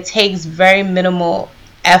understand that it takes very minimal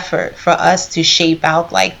effort for us to shape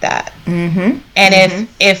out like that? And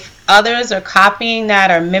if others are copying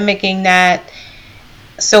that or mimicking that,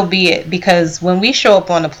 so be it. Because when we show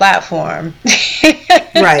up on the platform,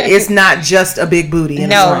 right, it's not just a big booty.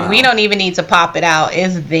 No, we don't even need to pop it out.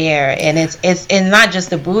 It's there, and it's not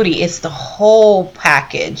just the booty; it's the whole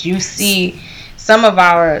package. You see some of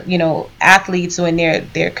our, athletes when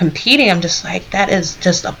they're competing, I'm just like, that is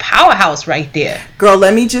just a powerhouse right there. Girl,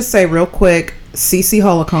 let me just say real quick, Cece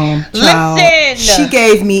Holcomb, listen, she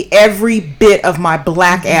gave me every bit of my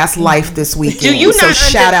black ass life this weekend. Do you not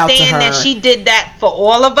understand shout out to her. That she did that for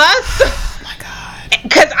all of us? Oh my God.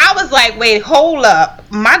 Because I was like, wait, hold up.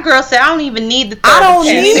 My girl said, I don't even need the third I don't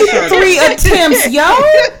need 3 attempts, yo.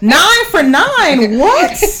 9 for 9.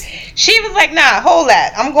 What? She was like, nah, hold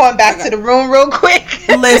that. I'm going back to the room real quick.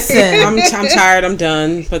 Listen. I'm tired. I'm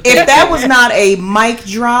done. But if that was not a mic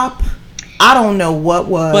drop, I don't know what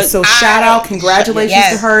was. But so shout out,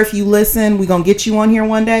 congratulations to her. If you listen, we're going to get you on here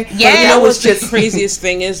one day. Yeah. You know what's just the craziest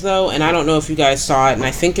thing is, though, and I don't know if you guys saw it, and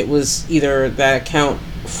I think it was either that account,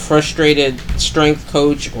 Frustrated Strength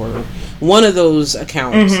Coach, or one of those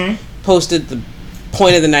accounts posted the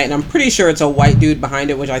point of the night, and I'm pretty sure it's a white dude behind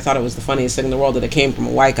it, which I thought it was the funniest thing in the world that it came from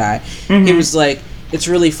a white guy. He was like, it's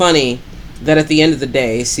really funny that at the end of the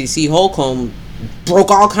day, CC Holcomb broke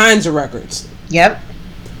all kinds of records. Yep.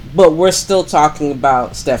 But we're still talking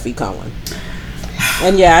about Steffi Cohen.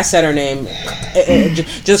 And yeah, I said her name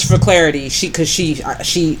just for clarity. She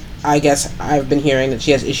I guess I've been hearing that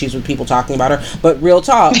she has issues with people talking about her. But real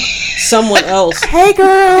talk, someone else. Hey,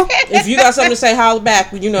 girl. If you got something to say, holler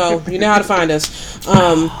back. You know how to find us.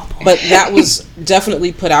 But that was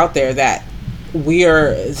definitely put out there that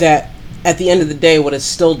at the end of the day, what is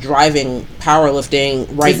still driving powerlifting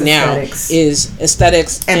right now is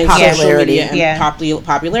aesthetics and popularity and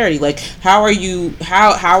popularity. Like, how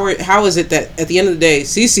is it that at the end of the day,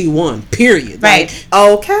 CC won? Period. Right.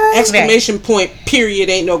 Like, okay. Exclamation point. Period.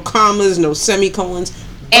 Ain't no commas, no semicolons.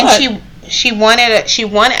 And she won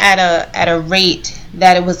at a rate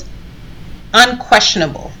that it was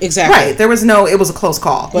unquestionable. Exactly. Right. It was a close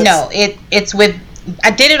call. But no, it's with.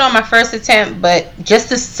 I did it on my first attempt, but just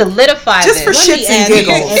to solidify just for shits and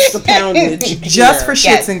giggles. Extra poundage. Just for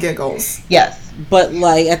shits and giggles. Yes. But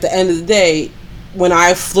like at the end of the day, when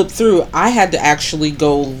I flipped through, I had to actually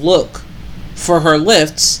go look for her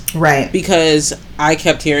lifts. Right. Because I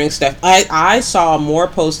kept hearing I saw more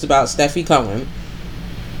posts about Steffi Cohen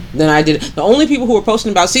than I did. The only people who were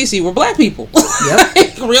posting about Cece were black people. Yep.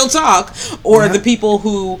 Like, real talk. Or the people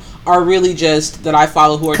who are really just, that I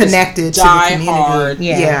follow, who are connected just die to the hard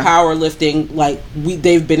powerlifting. Like,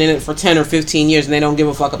 they've been in it for 10 or 15 years and they don't give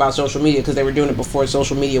a fuck about social media because they were doing it before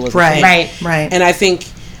social media was a thing. Right. And I think,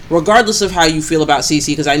 regardless of how you feel about Cece,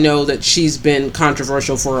 because I know that she's been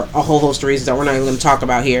controversial for a whole host of reasons that we're not even going to talk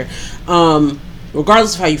about here.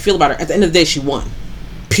 Regardless of how you feel about her, at the end of the day, she won.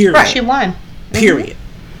 Period. Right. She won. Period. Mm-hmm.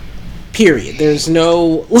 Period. There's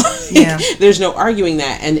no there's no arguing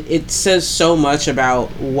that, and it says so much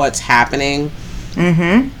about what's happening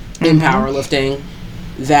in powerlifting,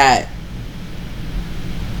 that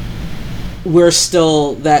we're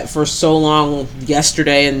still, that for so long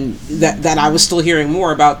yesterday, and that I was still hearing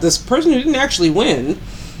more about this person who didn't actually win,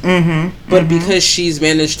 but because she's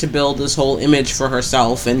managed to build this whole image for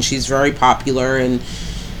herself, and she's very popular and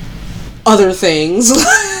other things,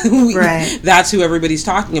 that's who everybody's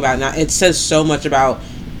talking about now. It says so much about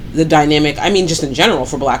the dynamic, I mean, just in general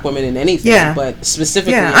for black women in anything, but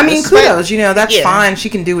specifically I mean, kudos, that's fine, she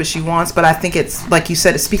can do what she wants, but I think it's, like you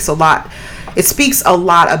said, it speaks a lot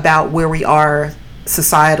about where we are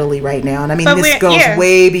societally right now. And I mean, this goes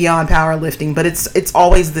way beyond powerlifting, but it's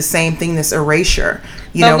always the same thing, this erasure,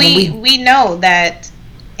 but we know that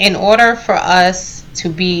in order for us to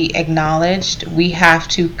be acknowledged, we have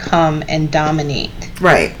to come and dominate.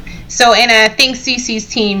 Right. So, and I think Cece's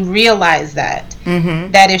team realized that.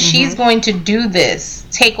 That if she's going to do this,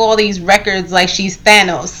 take all these records like she's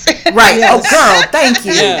Thanos. Right. Oh, girl, thank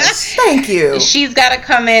you. Thank you. She's got to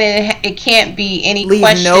come in and it can't be any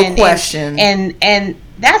question. No question. And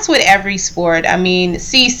that's with every sport. I mean,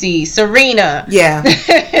 Cece, Serena. Yeah.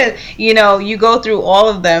 You go through all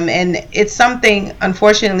of them, and it's something,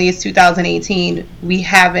 unfortunately, it's 2018. We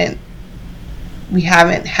haven't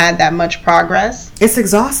had that much progress. It's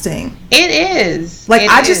exhausing. It is. Like,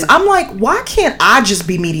 I'm like, why can't I just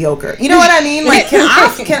be mediocre? You know what I mean? Like, can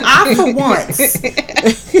I for once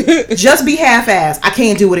just be half-assed? I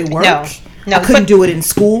can't do it at work. No, I couldn't do it in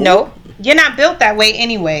school. Nope. You're not built that way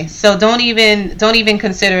anyway, so don't even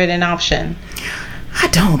consider it an option. I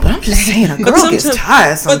don't, but I'm just saying, a girl gets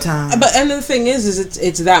tired sometimes. But and the thing is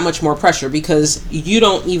it's that much more pressure, because you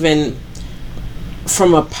don't even,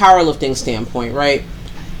 from a powerlifting standpoint, right?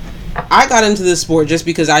 I got into this sport just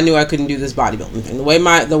because I knew I couldn't do this bodybuilding thing. The way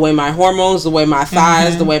my hormones, the way my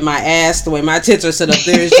thighs, the way my ass, the way my tits are set up,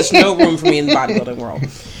 there is just no room for me in the bodybuilding world.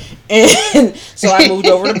 And so I moved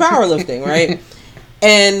over to powerlifting, right?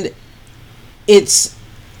 And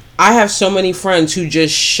I have so many friends who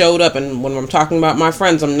just showed up, and when I'm talking about my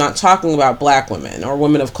friends, I'm not talking about black women or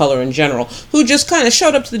women of color in general, who just kind of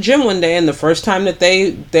showed up to the gym one day, and the first time that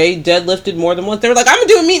they deadlifted more than once, they were like, I'm gonna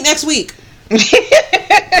do a meet next week.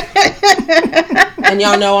 And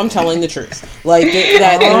y'all know I'm telling the truth. Like,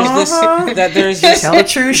 there's this tell the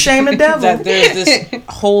truth, shame the devil. That there's this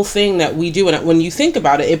whole thing that we do, and when you think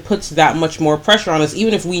about it, it puts that much more pressure on us,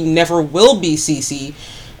 even if we never will be CC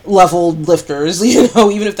level lifters,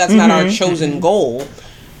 even if that's not our chosen goal.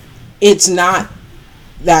 It's not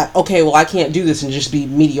that, okay, well, I can't do this and just be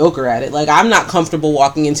mediocre at it. Like, I'm not comfortable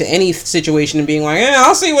walking into any situation and being like,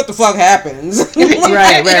 I'll see what the fuck happens.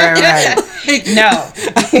 Right. Like, no.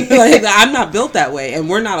 Like, I'm not built that way, and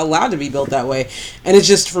we're not allowed to be built that way. And it's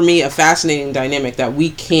just, for me, a fascinating dynamic that we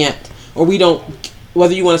can't, or we don't,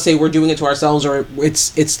 whether you want to say we're doing it to ourselves or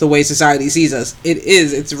it's the way society sees us.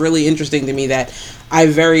 It's really interesting to me that I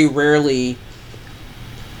very rarely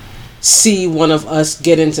see one of us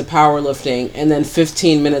get into powerlifting and then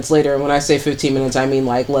 15 minutes later, and when I say 15 minutes, I mean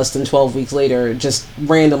like less than 12 weeks later, just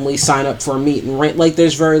randomly sign up for a meet, and like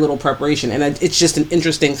there's very little preparation, and it's just an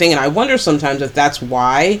interesting thing. And I wonder sometimes if that's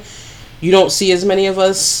why you don't see as many of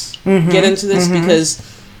us get into this, because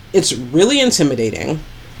it's really intimidating,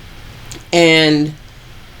 and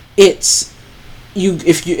it's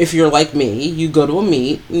if you're like me, you go to a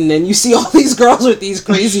meet and then you see all these girls with these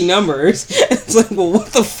crazy numbers. It's like, well, what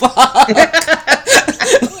the fuck?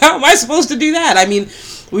 How am I supposed to do that? I mean,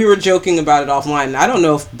 we were joking about it offline. I don't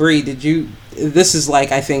know if Bree, this is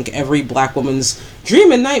like, I think every black woman's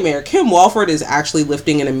dream and nightmare. Kim Walford is actually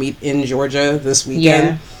lifting in a meet in Georgia this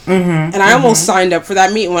weekend. Yeah. And I almost signed up for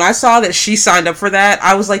that meet. And when I saw that she signed up for that,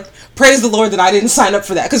 I was like, praise the Lord that I didn't sign up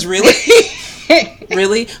for that, because really,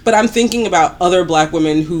 really. But I'm thinking about other black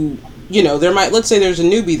women who, you know, let's say there's a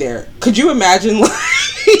newbie there. Could you imagine, like,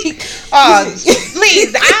 oh,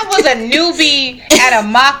 please, I was a newbie at a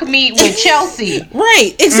mock meet with Chelsea.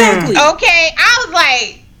 Right, exactly. Okay, I was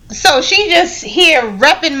like, so she just here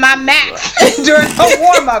repping my max during her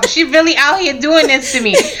warm up. She really out here doing this to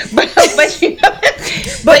me.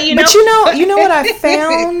 But you know what I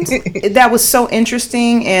found that was so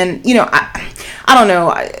interesting, and you know, I don't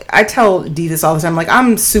know. I tell Dee this all the time. Like,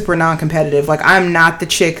 I'm super non-competitive. Like, I'm not the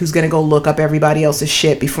chick who's gonna go look up everybody else's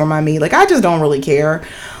shit before my meet. Like, I just don't really care.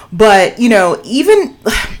 But you know, even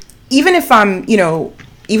if I'm, you know,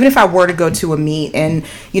 even if I were to go to a meet and,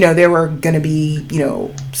 you know, there were going to be, you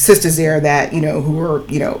know, sisters there that, you know, who were,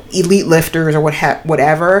 you know, elite lifters or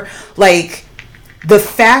whatever, like, the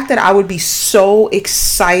fact that I would be so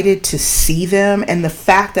excited to see them, and the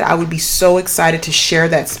fact that I would be so excited to share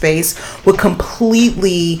that space, would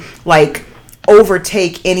completely, like,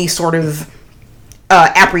 overtake any sort of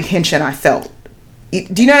apprehension I felt.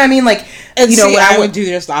 Do you know what I mean? Like, and you know, see, I would do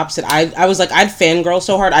just the opposite. I was like, I'd fangirl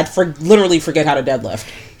so hard, I'd literally forget how to deadlift.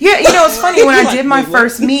 Yeah, you know, it's funny, when I did my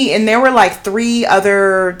first meet, and there were like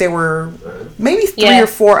maybe three or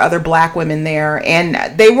four other black women there, and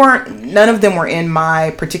none of them were in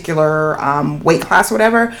my particular weight class or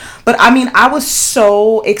whatever. But I mean, I was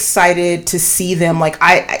so excited to see them. Like,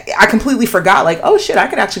 I completely forgot, like, oh shit, I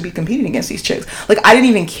could actually be competing against these chicks. Like, I didn't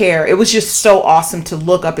even care. It was just so awesome to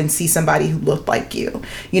look up and see somebody who looked like you.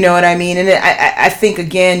 You know what I mean? And I think,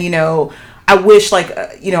 again, you know, I wish, like,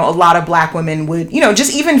 you know, a lot of black women would, you know,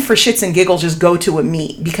 just even for shits and giggles, just go to a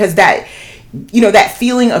meet, because that, you know, that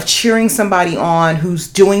feeling of cheering somebody on who's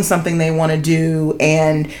doing something they want to do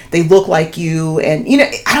and they look like you, and, you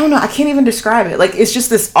know, I don't know, I can't even describe it. Like, it's just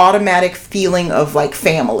this automatic feeling of, like,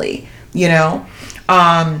 family, you know?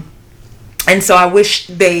 And so I wish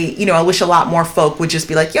I wish a lot more folk would just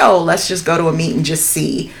be like, yo, let's just go to a meet and just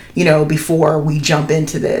see, you know, before we jump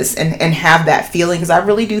into this, and have that feeling. Because I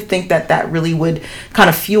really do think that really would kind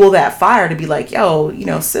of fuel that fire to be like, yo, you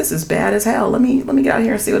know, sis is bad as hell. Let me get out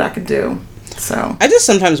here and see what I can do. So I just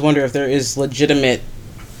sometimes wonder if there is legitimate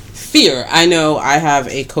fear. I know I have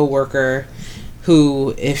a coworker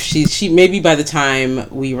who, if she maybe by the time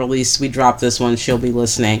we drop this one, she'll be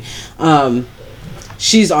listening.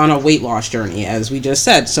 She's on a weight loss journey, as we just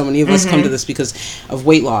said. So many of us come to this because of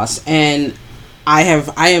weight loss. And I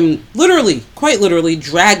am quite literally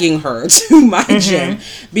dragging her to my gym,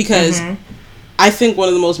 because I think one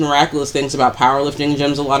of the most miraculous things about powerlifting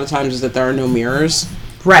gyms a lot of times is that there are no mirrors.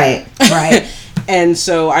 Right. And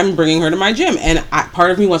so I'm bringing her to my gym, and part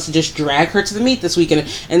of me wants to just drag her to the meet this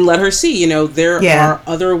weekend and let her see, you know, there are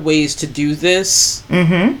other ways to do this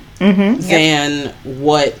than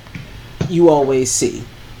what you always see,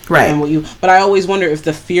 right? And but I always wonder if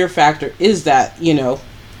the fear factor is that, you know,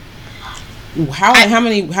 how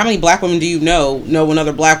many black women do you know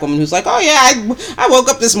another black woman who's like, oh yeah, I woke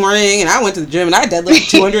up this morning and I went to the gym and I deadlifted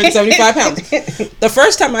 275 pounds. The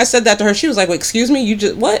first time I said that to her, she was like, wait, excuse me, you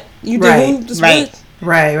just what you doing? Right.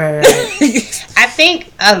 I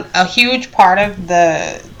think a huge part of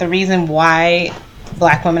the reason why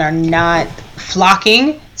black women are not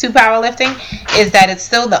flocking to powerlifting is that it's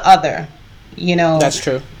still the other, you know. That's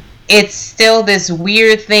true. It's still this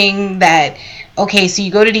weird thing that, okay, so you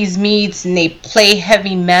go to these meets and they play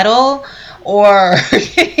heavy metal, or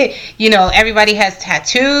you know, everybody has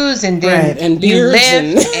tattoos and then and beards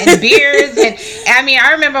and beards, and I mean,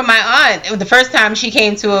 I remember my aunt, the first time she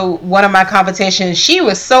came to one of my competitions, she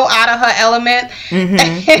was so out of her element,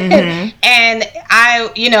 and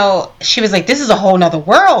I, you know, she was like, this is a whole nother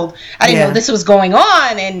world. I didn't know this was going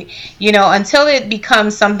on. And you know, until it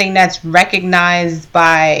becomes something that's recognized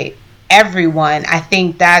by everyone, I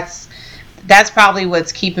think that's probably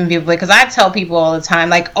what's keeping people, because I tell people all the time,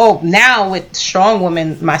 like, oh, now with strong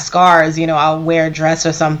women, my scars, you know, I'll wear a dress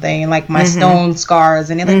or something, and like my stone scars,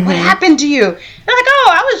 and they're like, what happened to you? And I'm like, oh,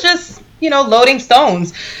 I was just, you know, loading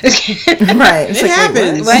stones. Right. It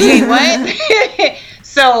happens. Wait, what?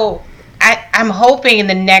 So I'm hoping in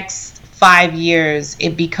the next 5 years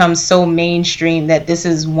it becomes so mainstream that this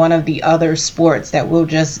is one of the other sports that we'll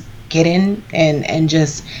just get in and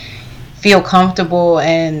just feel comfortable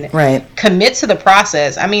and commit to the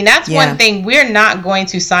process. I mean, that's one thing. We're not going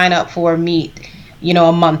to sign up for a meet, you know,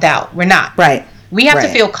 a month out. We're not. Right. We have to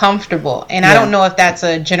feel comfortable. And I don't know if that's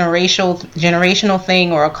a generational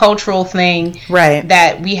thing or a cultural thing. Right.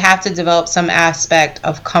 That we have to develop some aspect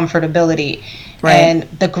of comfortability. Right. And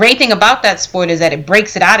the great thing about that sport is that it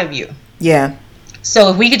breaks it out of you. Yeah. So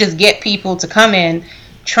if we could just get people to come in,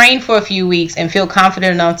 train for a few weeks and feel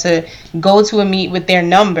confident enough to go to a meet with their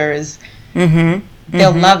numbers, they'll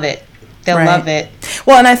love it. They'll love it.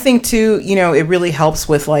 Well, and I think too, it really helps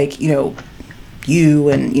with like, you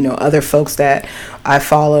and other folks that I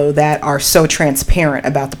follow that are so transparent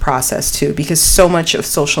about the process too, because so much of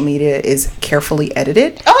social media is carefully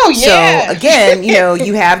edited. Oh yeah. So again,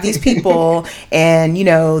 you have these people and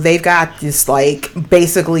they've got this like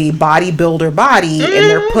basically bodybuilder body and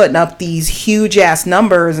they're putting up these huge ass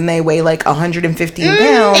numbers and they weigh like 115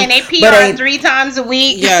 pounds and they PR 3 times a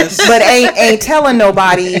week. Yes. But ain't telling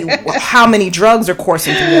nobody how many drugs are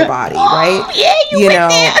coursing through their body, right? Yeah, you went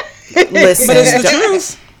there. Listen, But it's the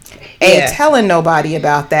truth. Ain't telling nobody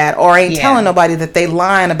about that, or ain't telling nobody that they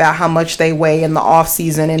lying about how much they weigh in the off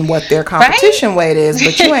season and what their competition weight is.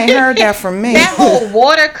 But you ain't heard that from me. That whole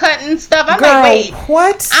water cutting stuff. I'm Girl, like, wait,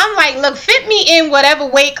 what? I'm like, look, fit me in whatever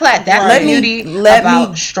weight class. That's the beauty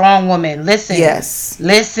about strong women. Listen,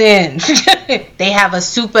 listen. They have a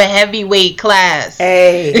super heavyweight class.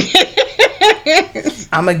 Hey.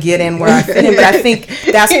 I'm gonna get in where I fit in, but I think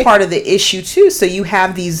that's part of the issue too. So you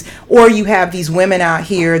have these women out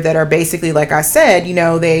here that are basically, like I said,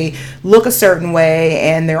 they look a certain way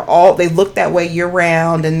and they look that way year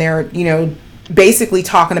round, and they're basically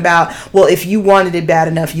talking about, well, if you wanted it bad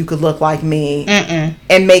enough, you could look like me,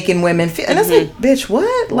 and making women feel. And it's like, bitch,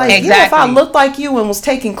 what? Like, if I looked like you and was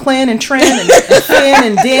taking Clin and Trin and Finn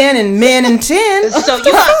and Den and Men and Tin, so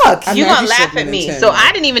you gonna laugh at me. So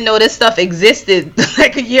I didn't even know this stuff existed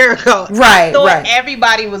like a year ago. Right, I thought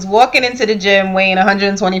everybody was walking into the gym weighing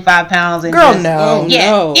 125 pounds. And girl, just, no.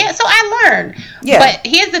 Yeah. So I learned. Yeah. But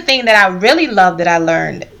here's the thing that I really love that I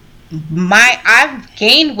learned. I've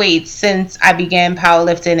gained weight since I began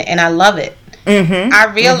powerlifting, and I love it. I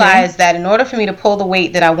realized that in order for me to pull the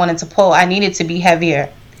weight that I wanted to pull, I needed to be heavier.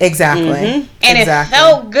 Exactly. And it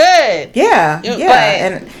felt good. Yeah.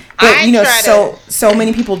 Yeah. But so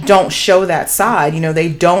many people don't show that side. They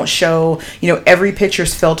don't show, every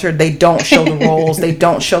picture's filtered. They don't show the rolls. They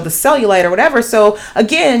don't show the cellulite or whatever. So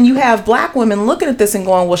again, you have black women looking at this and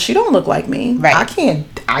going, well, she don't look like me. Right. I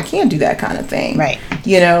can't do that kind of thing. Right.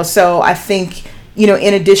 So I think,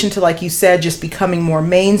 in addition to, like you said, just becoming more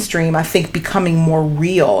mainstream, I think becoming more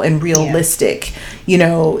real and realistic,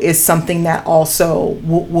 is something that also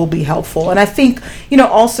will be helpful. And I think,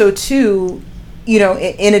 also too,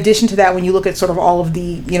 in addition to that, when you look at sort of all of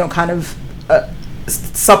the, kind of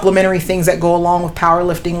supplementary things that go along with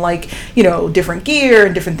powerlifting, like, different gear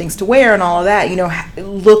and different things to wear and all of that,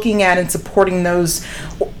 looking at and supporting those,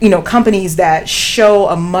 companies that show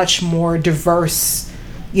a much more diverse,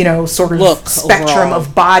 sort of spectrum overall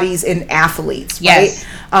of bodies and athletes, yes.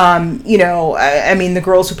 right? I mean, the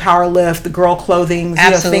girls who powerlift, the girl clothing,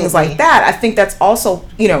 things like that. I think that's also,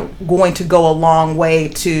 going to go a long way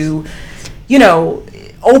to,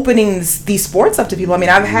 opening these sports up to people. I mean,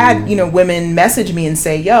 I've had, women message me and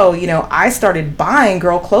say, yo, I started buying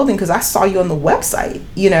girl clothing because I saw you on the website,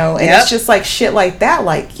 and it's just like shit like that.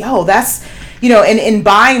 Like, yo, that's, and in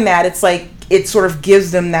buying that, it's like, it sort of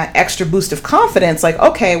gives them that extra boost of confidence. Like,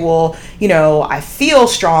 okay, well, I feel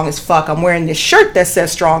strong as fuck. I'm wearing this shirt that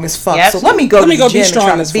says strong as fuck. Yep. So let me go to the gym and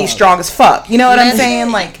try to be strong as fuck. You know what I'm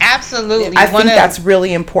saying? Like, absolutely. I think that's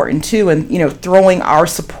really important too. And, throwing our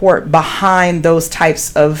support behind those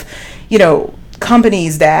types of,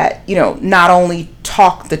 companies that, not only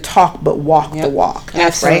talk the talk, but walk the walk.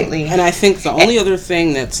 Absolutely. Right? And I think the only other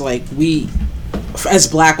thing that's like, we, as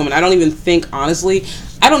black women, I don't even think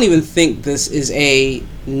this is a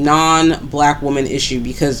non-black woman issue,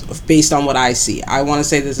 because based on what I see, I want to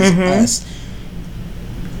say this is us.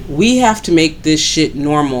 We have to make this shit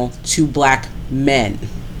normal to black men.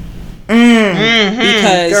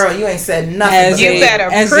 Because girl, you ain't said nothing. You better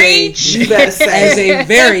preach. You better say. As a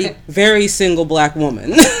very, very single black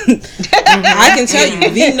woman, I can tell you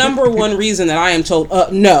the number one reason that I am told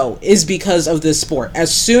no is because of this sport.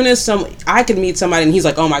 As soon as I could meet somebody and he's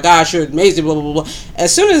like, oh my gosh, you're amazing, blah, blah, blah, blah.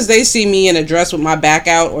 As soon as they see me in a dress with my back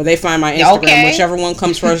out, or they find my Instagram, whichever one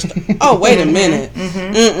comes first, oh, wait a minute.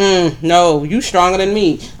 No, you stronger than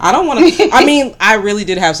me. I don't want to. I mean, I really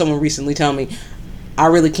did have someone recently tell me, I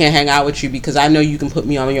really can't hang out with you because I know you can put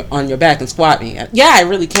me on your back and squat me. Yeah, I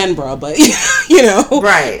really can, bro, but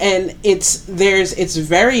right. And it's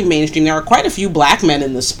very mainstream. There are quite a few black men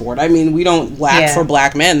in this sport. I mean, we don't lack for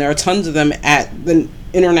black men. There are tons of them at the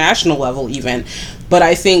international level even, but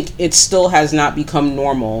I think it still has not become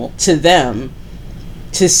normal to them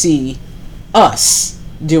to see us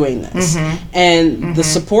doing this. And the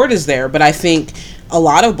support is there, but I think a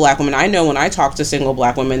lot of black women, I know when I talk to single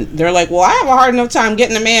black women, they're like, well, I have a hard enough time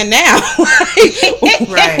getting a man now.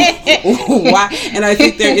 Right. Why? And I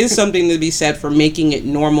think there is something to be said for making it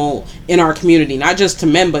normal in our community, not just to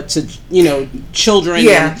men, but to, children.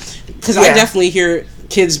 Yeah. Because I definitely hear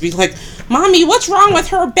kids be like, Mommy, what's wrong with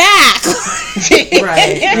her back?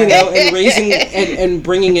 Right. And raising and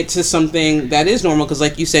bringing it to something that is normal. Because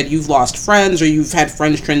like you said, you've lost friends, or you've had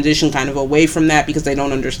friends transition kind of away from that because they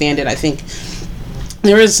don't understand it. I think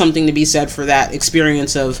there is something to be said for that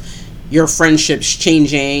experience of your friendships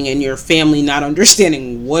changing and your family not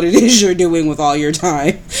understanding what it is you're doing with all your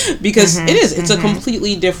time. Because it's a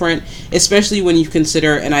completely different, especially when you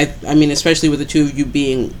consider, and I mean, especially with the two of you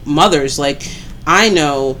being mothers, like, I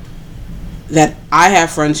know that I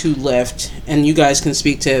have friends who lift, and you guys can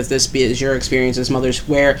speak to if this is your experience as mothers,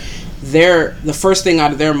 where the first thing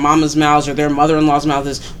out of their mama's mouths or their mother-in-law's mouth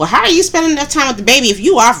is, well, how are you spending enough time with the baby if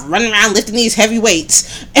you off running around lifting these heavy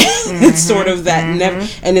weights? It's sort of that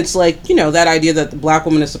and it's like, that idea that the black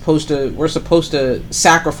woman is we're supposed to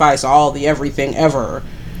sacrifice all the everything ever,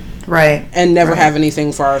 right, and never have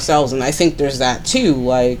anything for ourselves. And I think there's that too.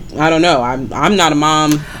 Like, I don't know, I'm not a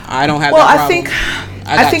mom, I don't have that problem.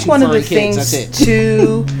 I think one of the things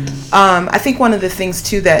too, I think one of the things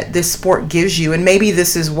too that this sport gives you, and maybe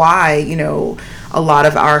this is why, a lot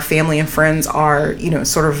of our family and friends are,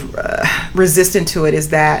 sort of resistant to it, is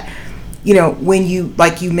that, when you,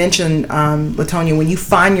 like you mentioned, Latoneya, when you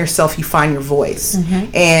find yourself, you find your voice.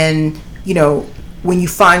 And, when you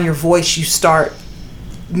find your voice, you start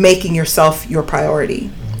making yourself your priority.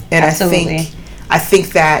 And Absolutely. I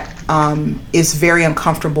think that is very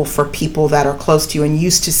uncomfortable for people that are close to you and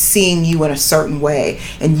used to seeing you in a certain way,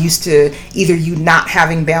 and used to either you not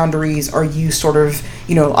having boundaries or you sort of,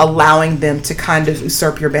 allowing them to kind of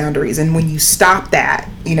usurp your boundaries. And when you stop that,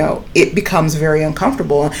 it becomes very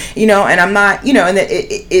uncomfortable, and I'm not, and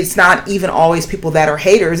it's not even always people that are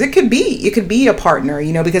haters. It could be a partner,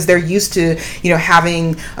 because they're used to,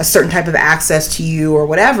 having a certain type of access to you or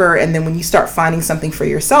whatever. And then when you start finding something for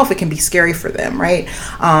yourself, it can be scary for them. Right.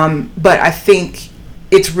 But I think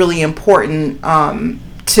it's really important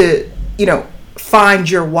to, find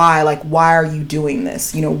your why. Like, why are you doing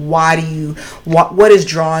this? What is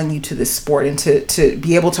drawing you to this sport, and to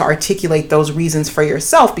be able to articulate those reasons for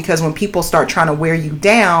yourself. Because when people start trying to wear you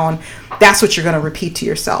down, that's what you're going to repeat to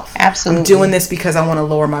yourself. Absolutely. I'm doing this because I want to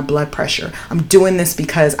lower my blood pressure. I'm doing this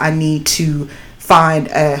because I need to find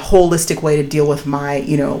a holistic way to deal with my,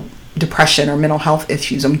 depression or mental health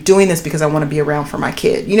issues. I'm doing this because I want to be around for my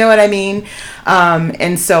kid. You know what I mean?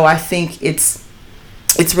 And so I think it's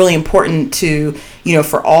really important to,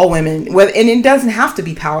 for all women, and it doesn't have to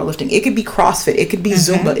be powerlifting. It could be CrossFit. It could be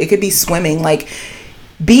Zumba. It could be swimming. Like,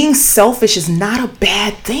 being selfish is not a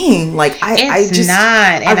bad thing. Like, I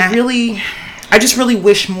just really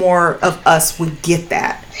wish more of us would get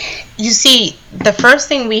that. You see, the first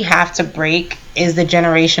thing we have to break is the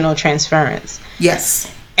generational transference.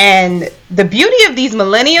 Yes. And the beauty of these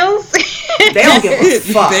millennials, they don't give a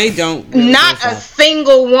fuck. They don't. Really not a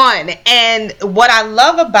single one. And what I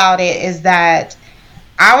love about it is that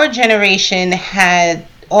our generation had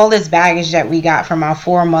all this baggage that we got from our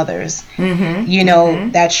foremothers.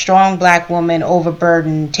 That strong black woman,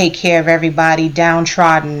 overburdened, take care of everybody,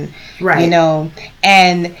 downtrodden. Right.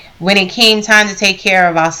 And when it came time to take care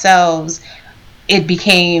of ourselves, it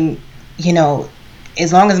became,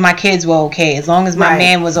 as long as my kids were okay, as long as my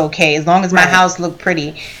man was okay, as long as my house looked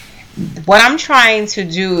pretty. What I'm trying to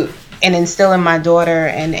do and instill in my daughter,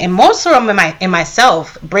 and most of them in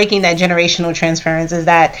myself, breaking that generational transference, is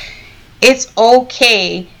that it's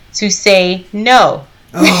okay to say no.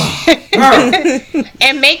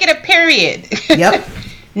 And make it a period. Yep.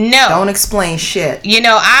 No. Don't explain shit.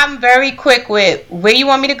 I'm very quick with, where you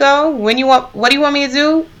want me to go? What do you want me to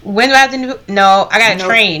do? When do I have to do? No, I gotta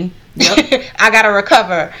train. Yep. I gotta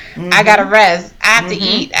recover. I gotta rest. I have to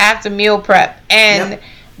eat. I have to meal prep. And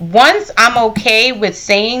once I'm okay with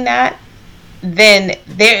saying that, then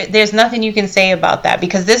there's nothing you can say about that,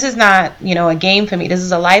 because this is not, a game for me. This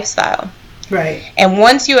is a lifestyle. Right. And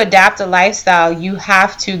once you adapt a lifestyle, you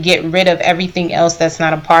have to get rid of everything else that's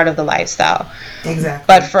not a part of the lifestyle. Exactly.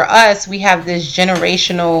 But for us, we have this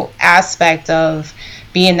generational aspect of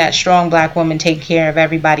being that strong black woman, taking care of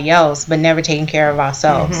everybody else, but never taking care of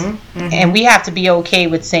ourselves. And we have to be okay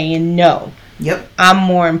with saying no. Yep. I'm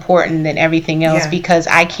more important than everything else, because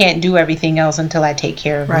I can't do everything else until I take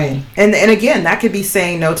care of me. And again, that could be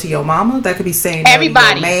saying no to your mama. That could be saying no to your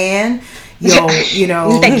man.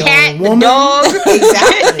 The cat, woman. the dog.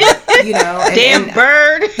 Exactly. Damn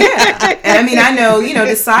bird. Yeah. And I mean, I know,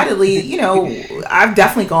 decidedly, I've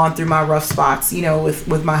definitely gone through my rough spots,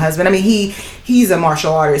 with my husband. I mean, he's a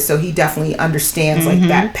martial artist, so he definitely understands like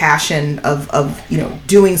that passion of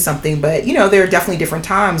doing something. But, there are definitely different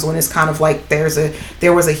times when it's kind of like there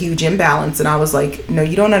was a huge imbalance, and I was like, no,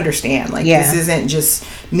 you don't understand. Like, this isn't just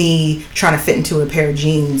me trying to fit into a pair of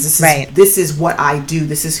jeans. This is what I do.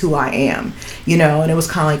 This is who I am, and it was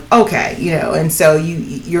kind of like, okay, and so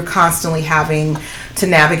you're constantly having to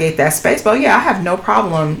navigate that space. But yeah, I have no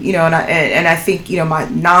problem, and I think, my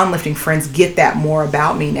non-lifting friends get that more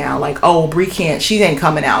about me now. Like, oh, Bree she ain't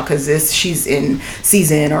coming out because she's in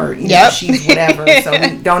season, or she's whatever. So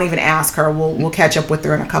we don't even ask her. We'll catch up with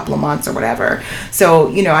her in a couple of months or whatever.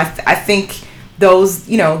 So I think those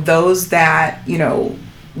that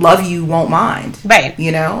love you won't mind, right?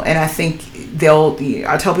 And I think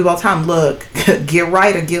I tell people all the time, look, get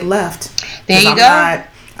right or get left. There you go.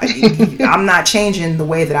 I'm not changing the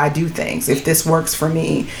way that I do things. If this works for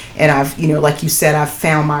me, and I've, like you said, I've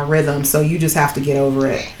found my rhythm, so you just have to get over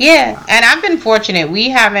it. Yeah, and I've been fortunate. We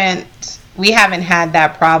haven't had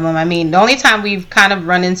that problem. I mean, the only time we've kind of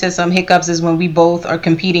run into some hiccups is when we both are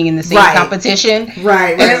competing in the same competition.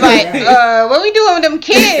 Right. And it's like, what are we doing with them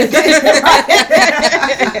kids?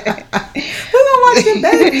 We're gonna watch them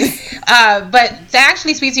babies. But to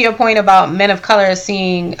actually speak to your point about men of color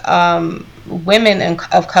seeing women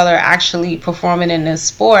of color actually performing in this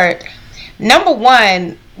sport, number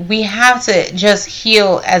one, we have to just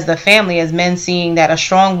heal as the family, as men, seeing that a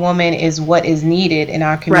strong woman is what is needed in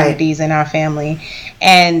our communities and our family.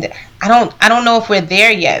 And I don't know if we're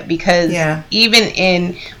there yet, because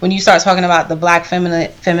even when you start talking about the Black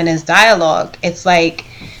feminist dialogue, it's like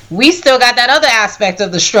we still got that other aspect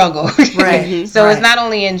of the struggle. Right. So it's not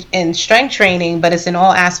only in strength training, but it's in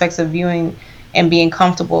all aspects of viewing and being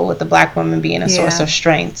comfortable with the Black woman being a source of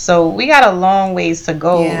strength. So we got a long ways to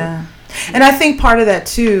go. Yeah. And I think part of that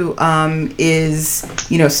too is,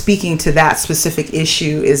 speaking to that specific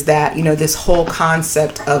issue, is that, this whole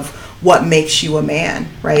concept of what makes you a man,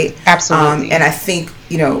 right? Absolutely. And I think,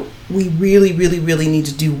 we really, really, really need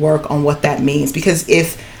to do work on what that means, because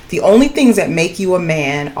if the only things that make you a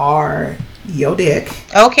man are your dick,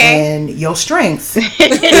 and your strength,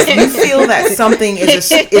 if you feel that something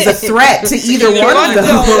is a threat to either one of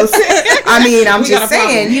those, I mean, I'm just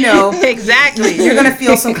saying, exactly, you're gonna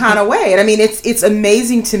feel some kind of way. And I mean, it's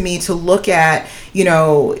amazing to me to look at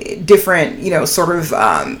different sort of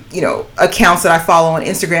accounts that I follow on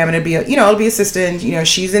Instagram, and it'll be a sister, and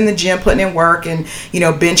she's in the gym putting in work and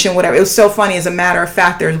benching whatever. It was so funny. As a matter of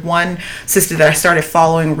fact, there's one sister that I started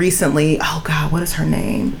following recently. Oh God, what is her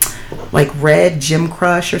name? Like Red Gym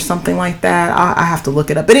Crush or something like that. I have to look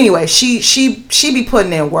it up. But anyway, she be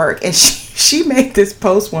putting in work, and she made this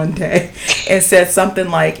post one day and said something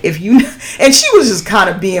like, and she was just kind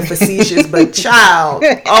of being facetious, but child,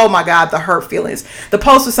 oh my God, the hurt feelings. The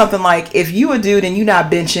post was something like, if you a dude and you not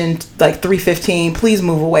benching like 315, please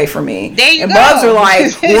move away from me. There you and go. Bubs are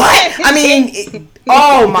like, what? I mean,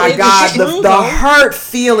 oh my God, the hurt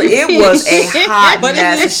feeling. It was a hot but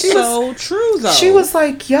mess. It is so true though. She was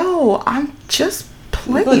like, yo, I'm just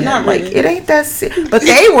playing. Not like, really. it ain't that serious. But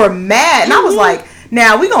they were mad, and I was like,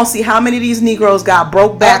 now we gonna see how many of these Negroes got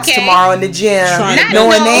broke backs tomorrow in the gym,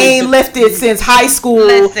 knowing they ain't lifted since high school,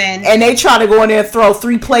 and they try to go in there and throw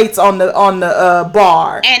 3 plates on the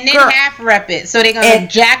bar, and then half rep it, so they're gonna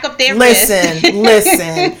jack up their listen,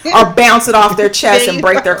 or bounce it off their chest and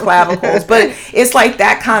break their clavicles. But it's like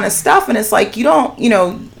that kind of stuff, and it's like you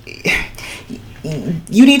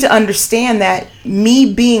need to understand that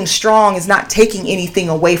me being strong is not taking anything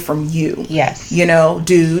away from you. Yes,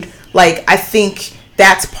 dude. Like, I think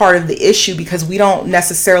that's part of the issue, because we don't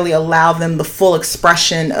necessarily allow them the full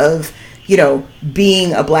expression of,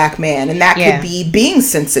 being a Black man. And that could be being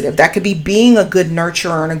sensitive. That could be being a good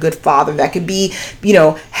nurturer and a good father. That could be,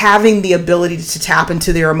 having the ability to tap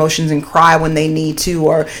into their emotions and cry when they need to,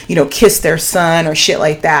 or, kiss their son or shit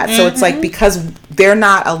like that. So it's like, because they're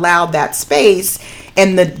not allowed that space,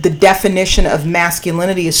 and the definition of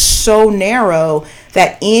masculinity is so narrow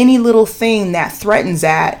that any little thing that threatens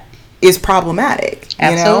that is problematic.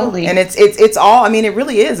 Absolutely. And it's all, I mean, it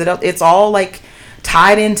really is. It's all like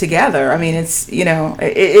tied in together. I mean, it's,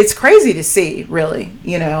 it's crazy to see, really,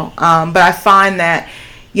 but I find that,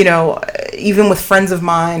 even with friends of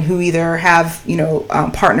mine who either have,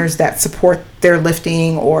 partners that support their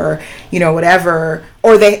lifting, or, whatever,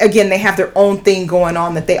 or they have their own thing going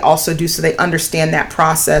on that they also do, so they understand that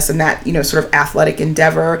process and that, sort of athletic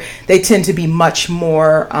endeavor, they tend to be much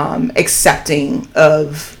more accepting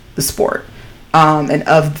of the sport, and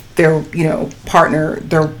of their, partner,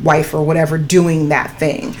 their wife or whatever, doing that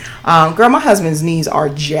thing. Girl, my husband's knees are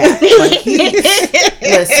jacked. Like,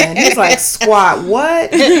 listen, he's like, squat,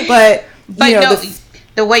 what? But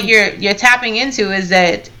no, what you're tapping into is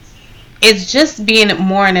that it's just being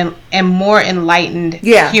more and more enlightened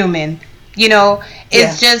human.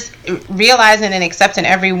 It's just realizing and accepting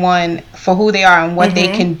everyone for who they are and what they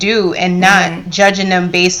can do, and not judging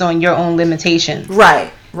them based on your own limitations.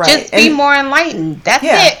 Right. Just be more enlightened. That's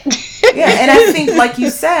it. Yeah, and I think, like you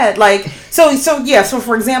said, like so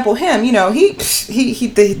for example, him, he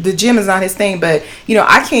the gym is not his thing, but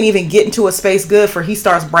I can't even get into a space good for he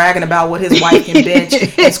starts bragging about what his wife can bench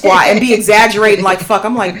and squat and be exaggerating like fuck.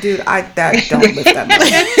 I'm like, dude, that don't lift that much.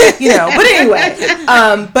 But anyway,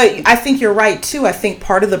 but I think you're right too. I think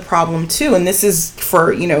part of the problem too, and this is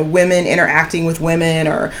for women interacting with women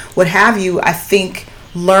or what have you, I think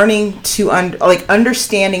learning to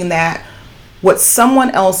understanding that what someone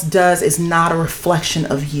else does is not a reflection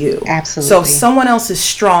of you. Absolutely. So if someone else is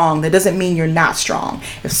strong, that doesn't mean you're not strong.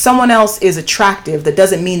 If someone else is attractive, that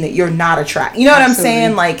doesn't mean that you're not attractive. You know what I'm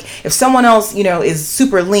saying? Like, if someone else, is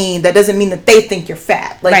super lean, that doesn't mean that they think you're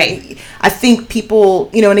fat. Like, right. I think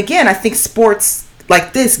people, and again, I think sports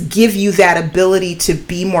like this give you that ability to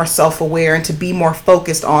be more self-aware and to be more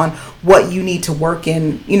focused on what you need to work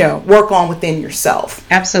on within yourself.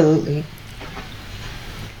 Absolutely.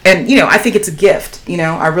 And, I think it's a gift.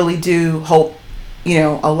 I really do hope,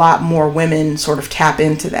 a lot more women sort of tap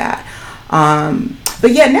into that.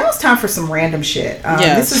 But yeah, now it's time for some random shit.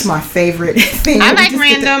 This is my favorite thing. I like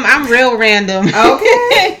random. I'm real random.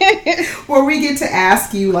 Okay. Where we get to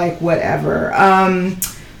ask you like whatever.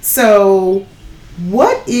 So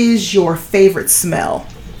what is your favorite smell?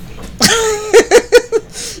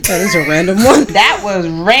 That is a random one. That was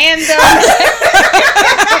random.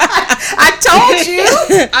 I told you.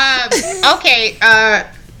 Okay.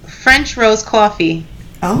 French roast coffee.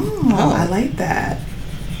 Oh, I like that.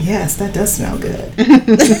 Yes, that does smell good.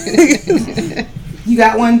 You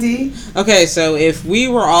got one, D? Okay, so if we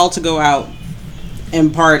were all to go out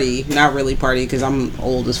and party, not really party because I'm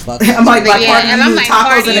old as fuck. I'm like party, and I'm like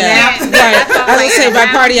tacos and a nap. Right. I would say by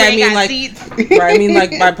party I mean like right. I mean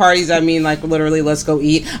like by parties I mean like literally let's go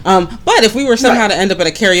eat. But if we were somehow to end up at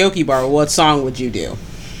a karaoke bar, what song would you do?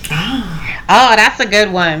 Oh, that's a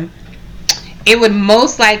good one. It would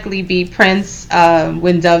most likely be Prince,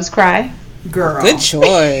 When Doves Cry. Girl, good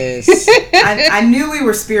choice. I knew we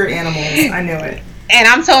were spirit animals. I knew it. And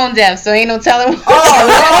I'm tone deaf, so ain't no telling.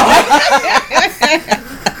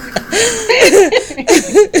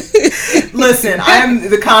 Listen, I'm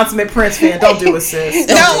the consummate Prince fan. Don't do it, sis.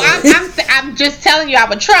 I'm just telling you, I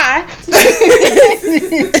would try.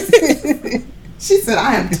 She said,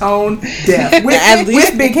 I am tone deaf.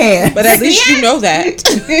 With big hands. But at least you know that.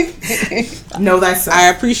 Know that. I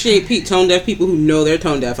appreciate tone deaf people who know they're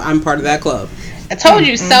tone deaf. I'm part of that club. I told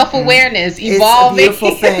you, self-awareness, evolving. It's a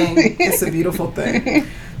beautiful thing. It's a beautiful thing.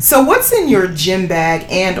 So what's in your gym bag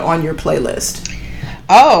and on your playlist?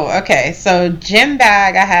 Oh, okay. So gym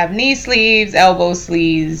bag, I have knee sleeves, elbow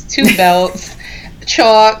sleeves, 2 belts,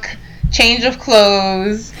 chalk, change of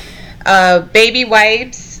clothes, baby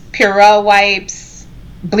wipes, Purell wipes,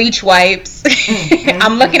 bleach wipes.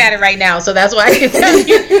 I'm looking at it right now, so that's why I can tell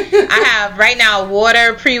you. I have right now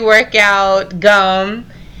water, pre-workout, gum,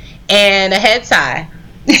 and a head tie.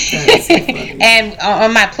 So and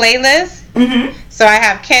on my playlist, so I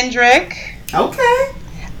have Kendrick. Okay.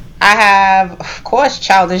 I have, of course,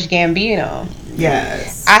 Childish Gambino.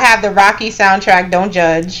 Yes. I have the Rocky soundtrack, Don't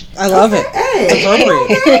Judge. I love it.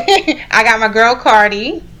 Hey. I got my girl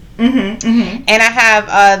Cardi. And I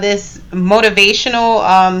have this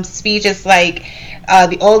motivational speech. It's like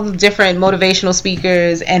all the different motivational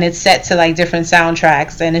speakers, and it's set to like different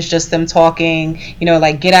soundtracks, and it's just them talking,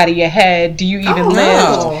 like get out of your head, do you even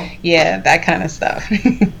live? Wow. Yeah, that kind of stuff.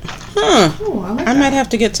 Ooh, I might have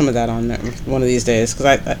to get some of that on there one of these days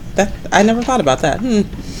because I never thought about that.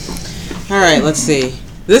 All right, let's see.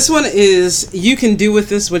 This one is you can do with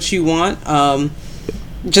this what you want.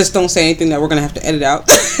 Just don't say anything that we're gonna have to edit out.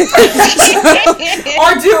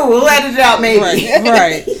 Or we'll edit it out maybe.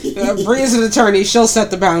 Right. Bree's an attorney; she'll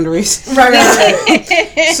set the boundaries.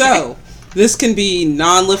 Right. So this can be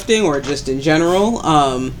non-lifting or just in general.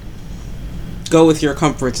 Go with your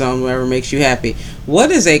comfort zone, whatever makes you happy.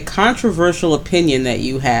 What is a controversial opinion that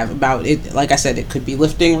you have about it? Like I said, it could be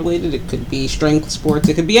lifting related, it could be strength sports,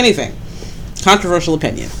 it could be anything. Controversial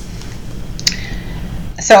opinion.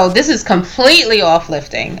 So this is completely off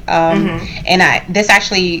lifting, and this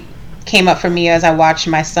actually came up for me as I watched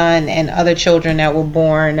my son and other children that were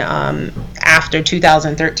born after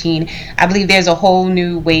 2013. I believe there's a whole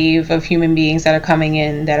new wave of human beings that are coming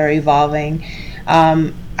in that are evolving.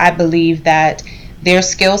 I believe that their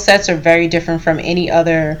skill sets are very different from any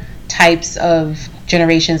other types of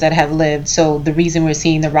generations that have lived. So the reason we're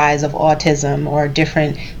seeing the rise of autism or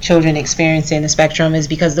different children experiencing the spectrum is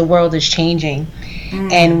because the world is changing.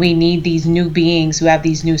 And we need these new beings who have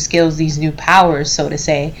these new skills, these new powers, so to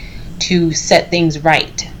say, to set things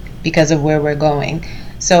right because of where we're going.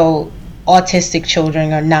 So autistic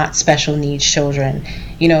children are not special needs children.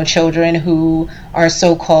 You know, children who are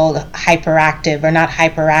so-called hyperactive are not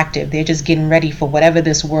hyperactive. They're just getting ready for whatever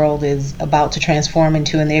this world is about to transform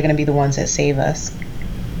into, and they're going to be the ones that save us.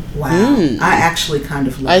 Wow. I actually kind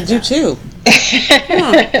of love that. I do too.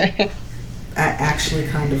 I actually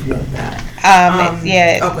kind of love that.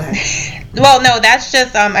 Yeah. Oh, go ahead. Well, no, that's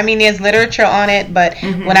just, I mean, there's literature on it, but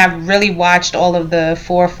when I really watched all of the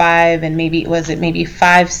 4, 5, and maybe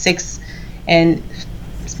 5, 6, and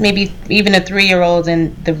maybe even the 3-year-olds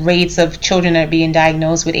and the rates of children that are being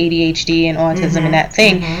diagnosed with ADHD and autism and that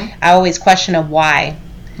thing, I always question of why.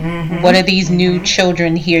 What are these new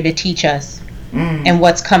children here to teach us? And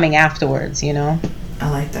what's coming afterwards, you know? I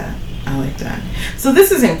like that. So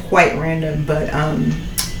this isn't quite random, but I'm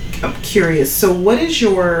curious. So what is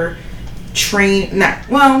your training?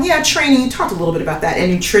 You talked a little bit about that.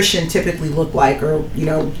 And nutrition typically look like, or you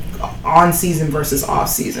know, on season versus off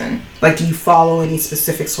season. Like, do you follow any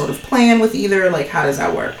specific sort of plan with either? Like, how does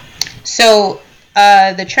that work? So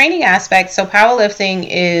the training aspect. So powerlifting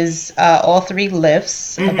is all 3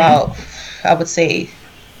 lifts, about, I would say,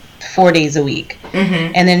 4 days a week,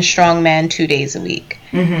 and then strongman 2 days a week.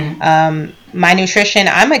 My nutrition,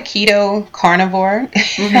 I'm a keto carnivore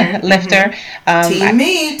lifter. Team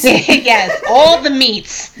meat. Yes, all the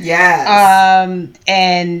meats. Yes.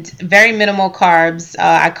 And very minimal carbs.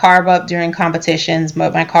 I carb up during competitions,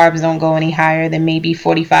 but my carbs don't go any higher than maybe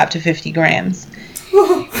 45 to 50 grams.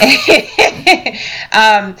 And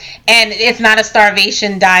it's not a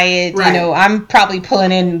starvation diet. Right. You know, I'm probably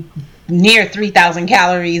pulling in near 3,000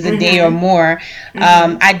 calories a day or more.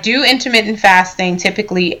 I do intermittent fasting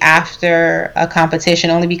typically after a competition,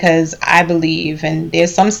 only because I believe, and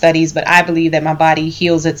there's some studies, but I believe that my body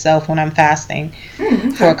heals itself when I'm fasting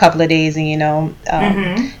for a couple of days, and you know,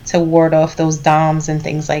 to ward off those DOMs and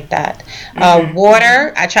things like that.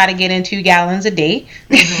 Water, I try to get in 2 gallons a day.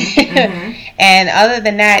 And other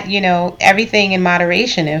than that, you know, everything in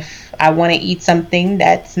moderation. If I want to eat something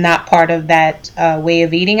that's not part of that way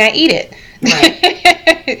of eating, I eat it.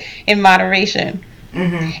 Right. In moderation.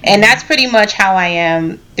 And that's pretty much how I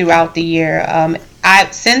am throughout the year.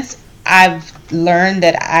 Since I've learned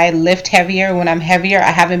that I lift heavier when I'm heavier,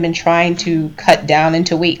 I haven't been trying to cut down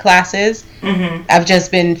into weight classes. I've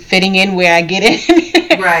just been fitting in where I get in.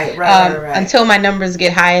 Right. Until my numbers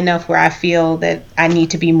get high enough where I feel that I need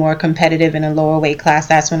to be more competitive in a lower weight class.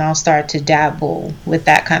 That's when I'll start to dabble with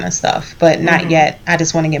that kind of stuff. But not yet. I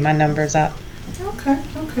just want to get my numbers up. Okay.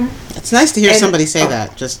 It's nice to hear somebody say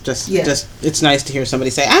that. Just it's nice to hear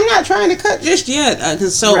somebody say, I'm not trying to cut just yet.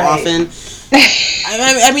 Because so often,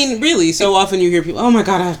 I mean, really, so often you hear people, oh my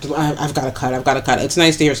God, I've got to cut. It's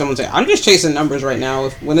nice to hear someone say, I'm just chasing numbers right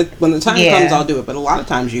now. When the time comes, I'll do it. But a lot of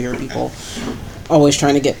times you hear people always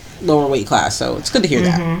trying to get lower weight class. So it's good to hear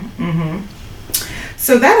that.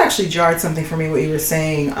 So that actually jarred something for me, what you were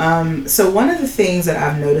saying. So one of the things that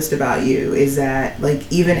I've noticed about you is that,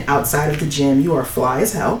 like, even outside of the gym, you are fly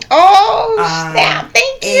as hell. Oh, snap.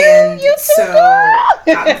 Thank you. And you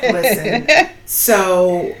too, listen.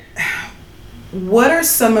 So what are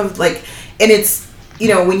some of, like, and it's, you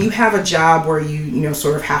know, when you have a job where you know,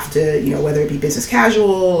 sort of have to, you know, whether it be business casual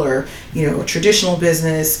or, you know, a traditional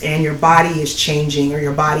business, and your body is changing, or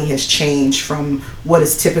your body has changed from what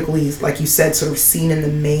is typically, like you said, sort of seen in the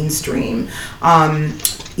mainstream.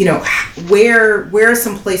 You know, where are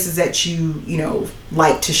some places that you know,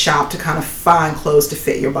 like to shop to kind of find clothes to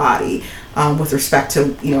fit your body, with respect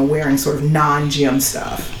to, you know, wearing sort of non-gym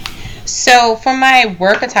stuff? So for my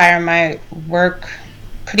work attire, my work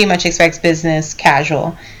pretty much expects business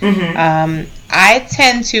casual. I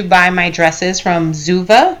tend to buy my dresses from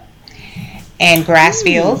Zuva and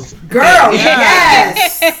Grassfields. Girl,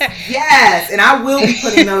 yes, and I will be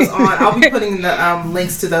putting those on. I'll be putting the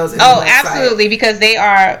links to those in the website. Absolutely, because they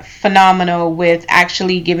are phenomenal with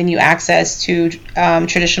actually giving you access to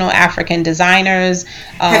traditional African designers.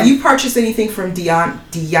 Have you purchased anything from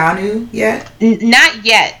Dianu yet? Not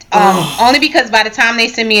yet. Only because by the time they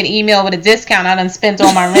send me an email with a discount, I done spent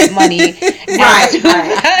all my rent money. Right.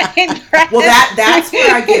 Well, that's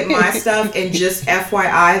where I get my stuff. And just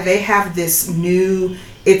FYI, they have this new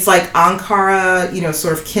It's like Ankara,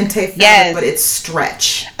 sort of kente fabric, but it's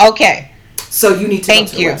stretch. Okay. So you need to go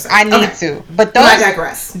to the website. I need to. But I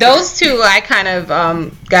digress. Those two I kind of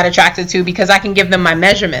got attracted to because I can give them my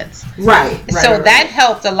measurements. Right. That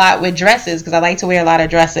helped a lot with dresses because I like to wear a lot of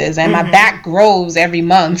dresses and my back grows every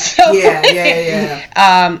month. So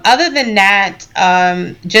other than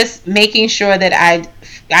that, just making sure that I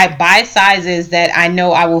buy sizes that I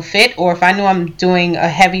know I will fit, or if I know I'm doing a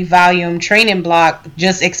heavy volume training block,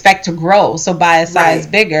 just expect to grow. So buy a size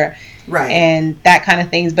bigger. Right. And that kind of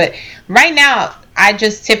things. But right now, I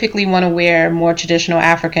just typically want to wear more traditional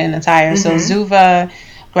African attire. So Zuva,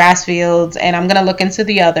 Grassfields, and I'm going to look into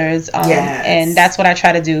the others. And that's what I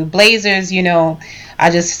try to do. Blazers, I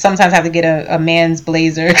just sometimes have to get a man's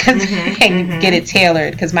blazer and get it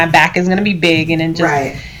tailored because my back is going to be big. And then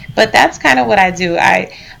just, but that's kind of what I do.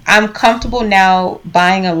 I'm comfortable now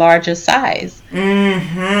buying a larger size.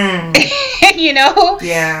 That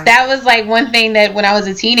was like one thing that when I was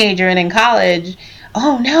a teenager and in college,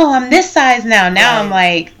 oh no, I'm this size now. Now I'm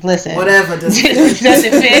like, listen, whatever, does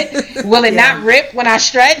it fit? Will it not rip when I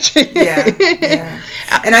stretch?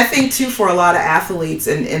 And I think too, for a lot of athletes,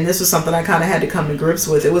 and this was something I kind of had to come to grips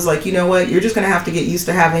with, it was like, you know what, you're just going to have to get used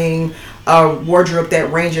to having a wardrobe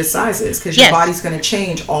that ranges sizes because your body's going to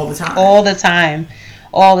change all the time.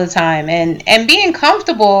 And being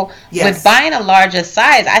comfortable with buying a larger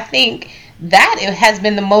size, I think that it has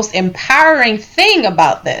been the most empowering thing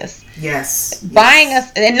about this. Buying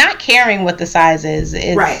us and not caring what the size is.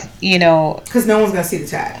 It's, because no one's gonna see the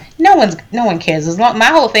tag. No one cares. As long, my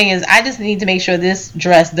whole thing is I just need to make sure this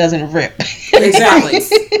dress doesn't rip.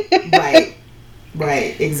 Exactly.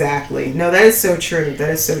 Right, exactly. No, that is so true.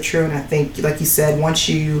 And I think, like you said, once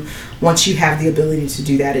you have the ability to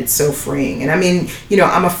do that, it's so freeing. And I mean,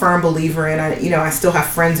 I'm a firm believer in, I still have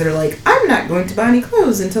friends that are like, I'm not going to buy any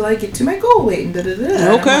clothes until I get to my goal weight and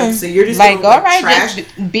da-da-da. Okay. Like, so you're just like, all right, trash.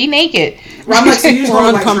 Just be naked. Well, I'm like, so you're just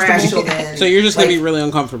going to like trash till then. So you're just going to be really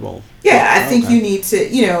uncomfortable. Yeah, I think you need to,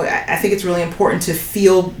 I think it's really important to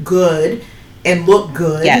feel good and look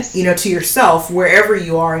good, to yourself wherever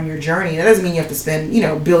you are in your journey. That doesn't mean you have to spend,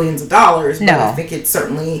 billions of dollars, but I think it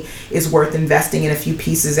certainly is worth investing in a few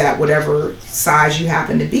pieces at whatever size you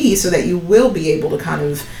happen to be so that you will be able to kind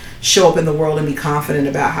of show up in the world and be confident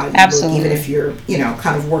about how you look, even if you're,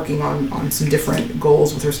 kind of working on some different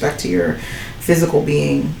goals with respect to your physical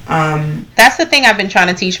being. That's the thing I've been trying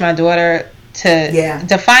to teach my daughter, to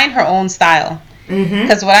define her own style.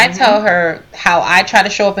 Because when I tell her how I try to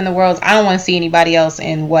show up in the world, I don't want to see anybody else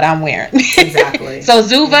in what I'm wearing. Exactly. So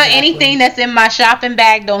Zuva, anything that's in my shopping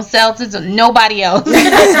bag, don't sell to nobody else.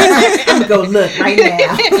 I'm gonna go look right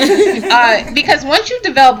now. Because once you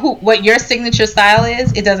develop what your signature style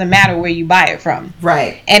is, it doesn't matter where you buy it from.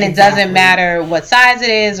 Right. And it doesn't matter what size it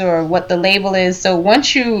is or what the label is. So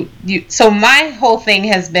once so my whole thing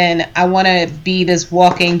has been, I want to be this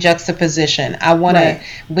walking juxtaposition. I want to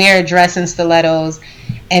wear a dress and stilettos.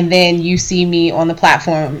 And then you see me on the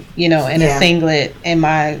platform, in a singlet and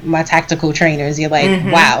my tactical trainers. You're like,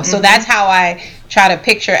 wow. So that's how I try to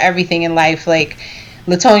picture everything in life, like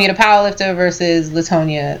Latoneya the powerlifter versus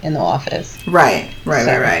Latoneya in the office. Right.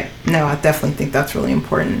 No, I definitely think that's really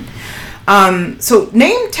important. So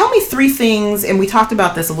tell me 3 things, and we talked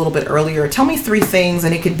about this a little bit earlier. Tell me 3 things,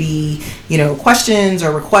 and it could be, questions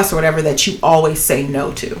or requests or whatever that you always say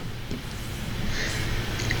no to.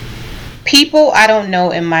 People I don't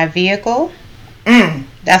know in my vehicle.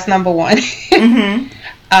 That's number 1.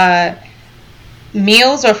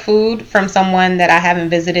 Meals or food from someone that I haven't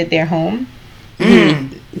visited their home.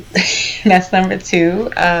 That's number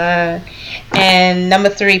 2. And number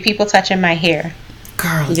 3, people touching my hair.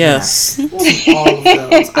 Girl, yes. All of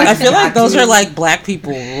those. I feel like those are like black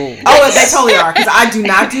people rules. Oh, they totally are. Because I do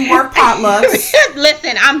not do work potlucks.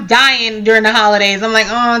 Listen, I'm dying during the holidays. I'm like,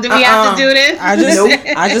 do we have to do this?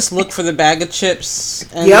 I just look for the bag of chips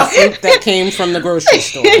and the fruit that came from the grocery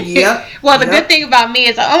store. Well, the good thing about me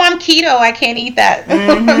is, I'm keto. I can't eat that.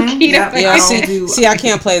 I'm keto. Yeah. See, I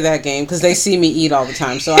can't play that game because they see me eat all the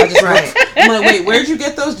time. So I just I'm like, wait, where'd you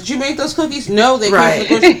get those? Did you make those cookies? No, they came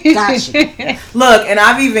from the grocery. Gotcha. Look. And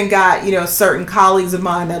I've even got, certain colleagues of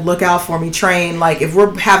mine that look out for me, train, like if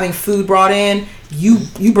we're having food brought in, you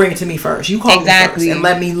bring it to me first. You call me first and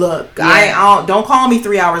let me look. Yeah. Don't call me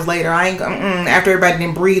 3 hours later. I ain't after everybody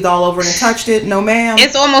didn't breathe all over it and touched it. No, ma'am.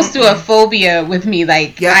 It's almost to a phobia with me.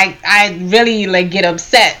 Like I really get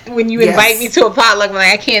upset when you invite me to a potluck. I'm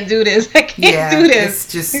like, I can't do this. I can't do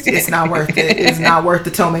this. It's not worth it. It's not worth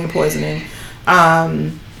the ptomaine poisoning.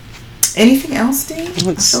 Anything else, Dean?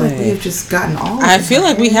 Let's I feel like see. we have just gotten all. I feel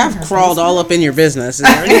like we have crawled all up in your business. Is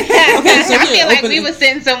there any- okay, so I feel like open we it. were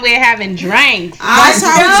sitting somewhere having drinks. That's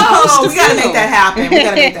how it's supposed to We gotta feel. make that happen. We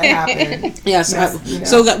gotta make that happen. Yes. You know.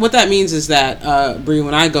 So what that means is that, Bree,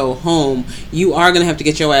 when I go home, you are gonna have to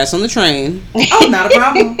get your ass on the train. Oh, not a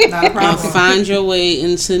problem. Not a And problem. find your way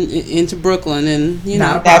into Brooklyn, and you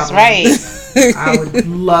Not know. a That's problem. right. I would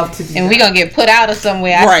love to do And that. we're going to get put out of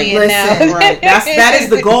somewhere. I Right. see it Listen, now. right. That is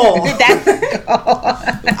the goal. That's the goal.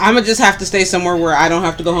 I'm gonna just have to stay somewhere where I don't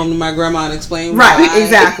have to go home to my grandma and explain. Right, why.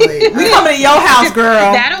 exactly. We coming to your house,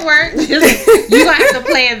 girl. That'll work. You're going to have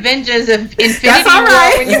to play Avengers of Infinity That's all War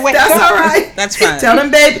right. when you wake That's up. all right. That's fine. Tell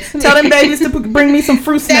them babies to bring me some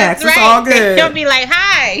fruit snacks. That's It's right. all good. He'll be like,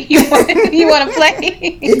 hi, you want to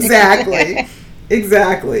play?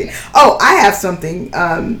 Exactly. Oh, I have something.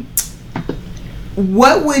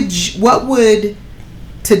 What would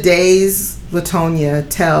today's Latoneya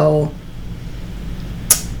tell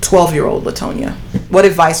 12-year-old Latoneya? What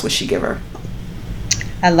advice would she give her?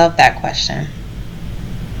 I love that question.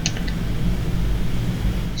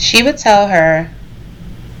 She would tell her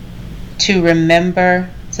to remember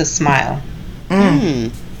to smile.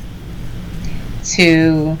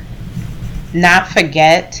 To not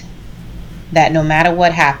forget that no matter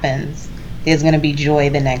what happens, there's going to be joy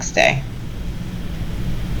the next day.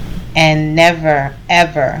 And never,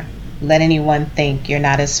 ever let anyone think you're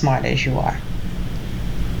not as smart as you are.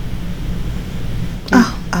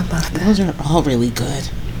 Oh, I love that. Those are all really good.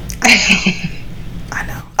 I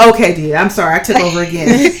know. Okay, dear. I'm sorry. I took over again.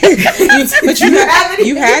 But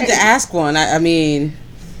you had to ask one. I mean,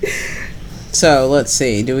 so let's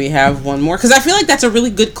see. Do we have one more? Because I feel like that's a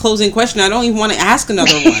really good closing question. I don't even want to ask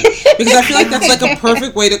another one because I feel like that's like a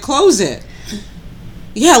perfect way to close it.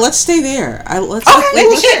 Yeah, let's stay there. Let's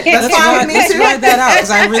ride that out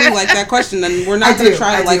because I really like that question, and we're not going to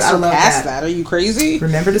try to surpass that. Are you crazy?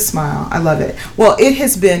 Remember to smile. I love it. Well, it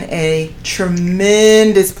has been a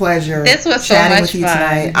tremendous pleasure. This was so chatting much with you fun.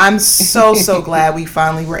 tonight. I'm so glad we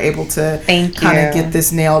finally were able to kind of get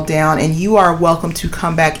this nailed down. And you are welcome to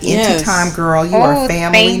come back anytime, girl. You are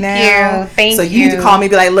family now. So you need to call me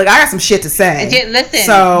and be like, look, I got some shit to say. Listen,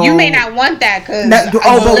 so, you may not want that because but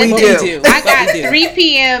we do. I got 3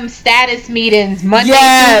 p.m. status meetings Monday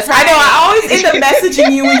yes, through Friday. I know. I always end up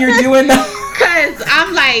messaging you when you're doing that. Because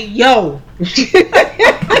I'm like, yo.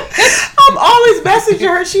 I'm always messaging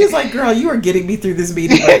her. She's like, girl, you are getting me through this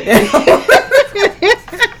meeting right now.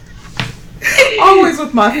 Always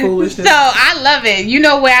with my foolishness. So I love it. You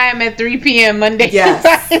know where I am at 3 p.m. Monday.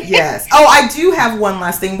 Yes. Oh, I do have one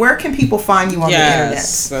last thing. Where can people find you on the internet?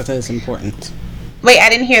 Yes, that is important. Wait, I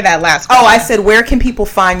didn't hear that last question. Oh, I said, where can people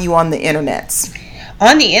find you on the internet?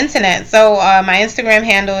 On the internet. So my Instagram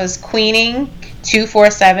handle is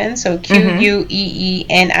Queening247. So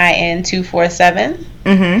QUEENIN 247.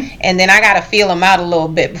 And then I gotta feel them out a little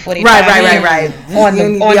bit before they right. on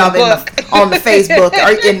the book, on the Facebook or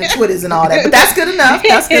in the Twitters and all that. But that's good enough.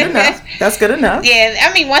 That's good enough. Yeah,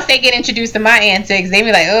 I mean, once they get introduced to my antics, they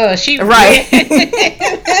be like, "Oh, she right."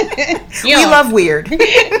 We love weird.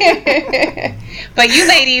 But you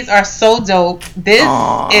ladies are so dope. This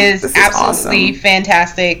is absolutely awesome.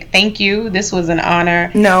 Fantastic. Thank you. This was an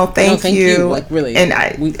honor. No, thank you. Like really, and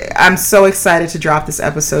I'm so excited to drop this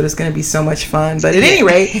episode. It's going to be so much fun. But at any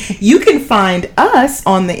rate, you can find us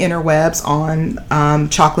on the interwebs on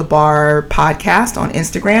Chocolate Bar Podcast on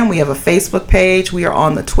Instagram. We have a Facebook page. We are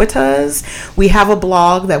on the Twitters. We have a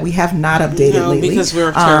blog that we have not updated lately because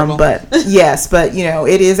we're terrible. But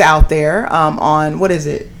it is out there on what is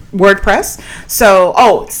it? WordPress. So,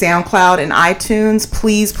 SoundCloud and iTunes.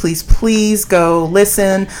 Please go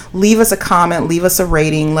listen. Leave us a comment. Leave us a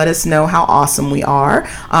rating. Let us know how awesome we are.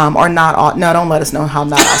 Or not. No, don't let us know how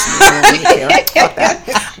not awesome we are. I don't really care. Fuck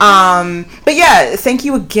that. But yeah, thank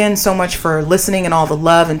you again so much for listening and all the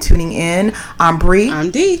love and tuning in. I'm Bree.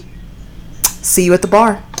 I'm Dee. See you at the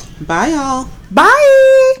bar. Bye, y'all.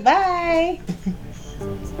 Bye. Bye.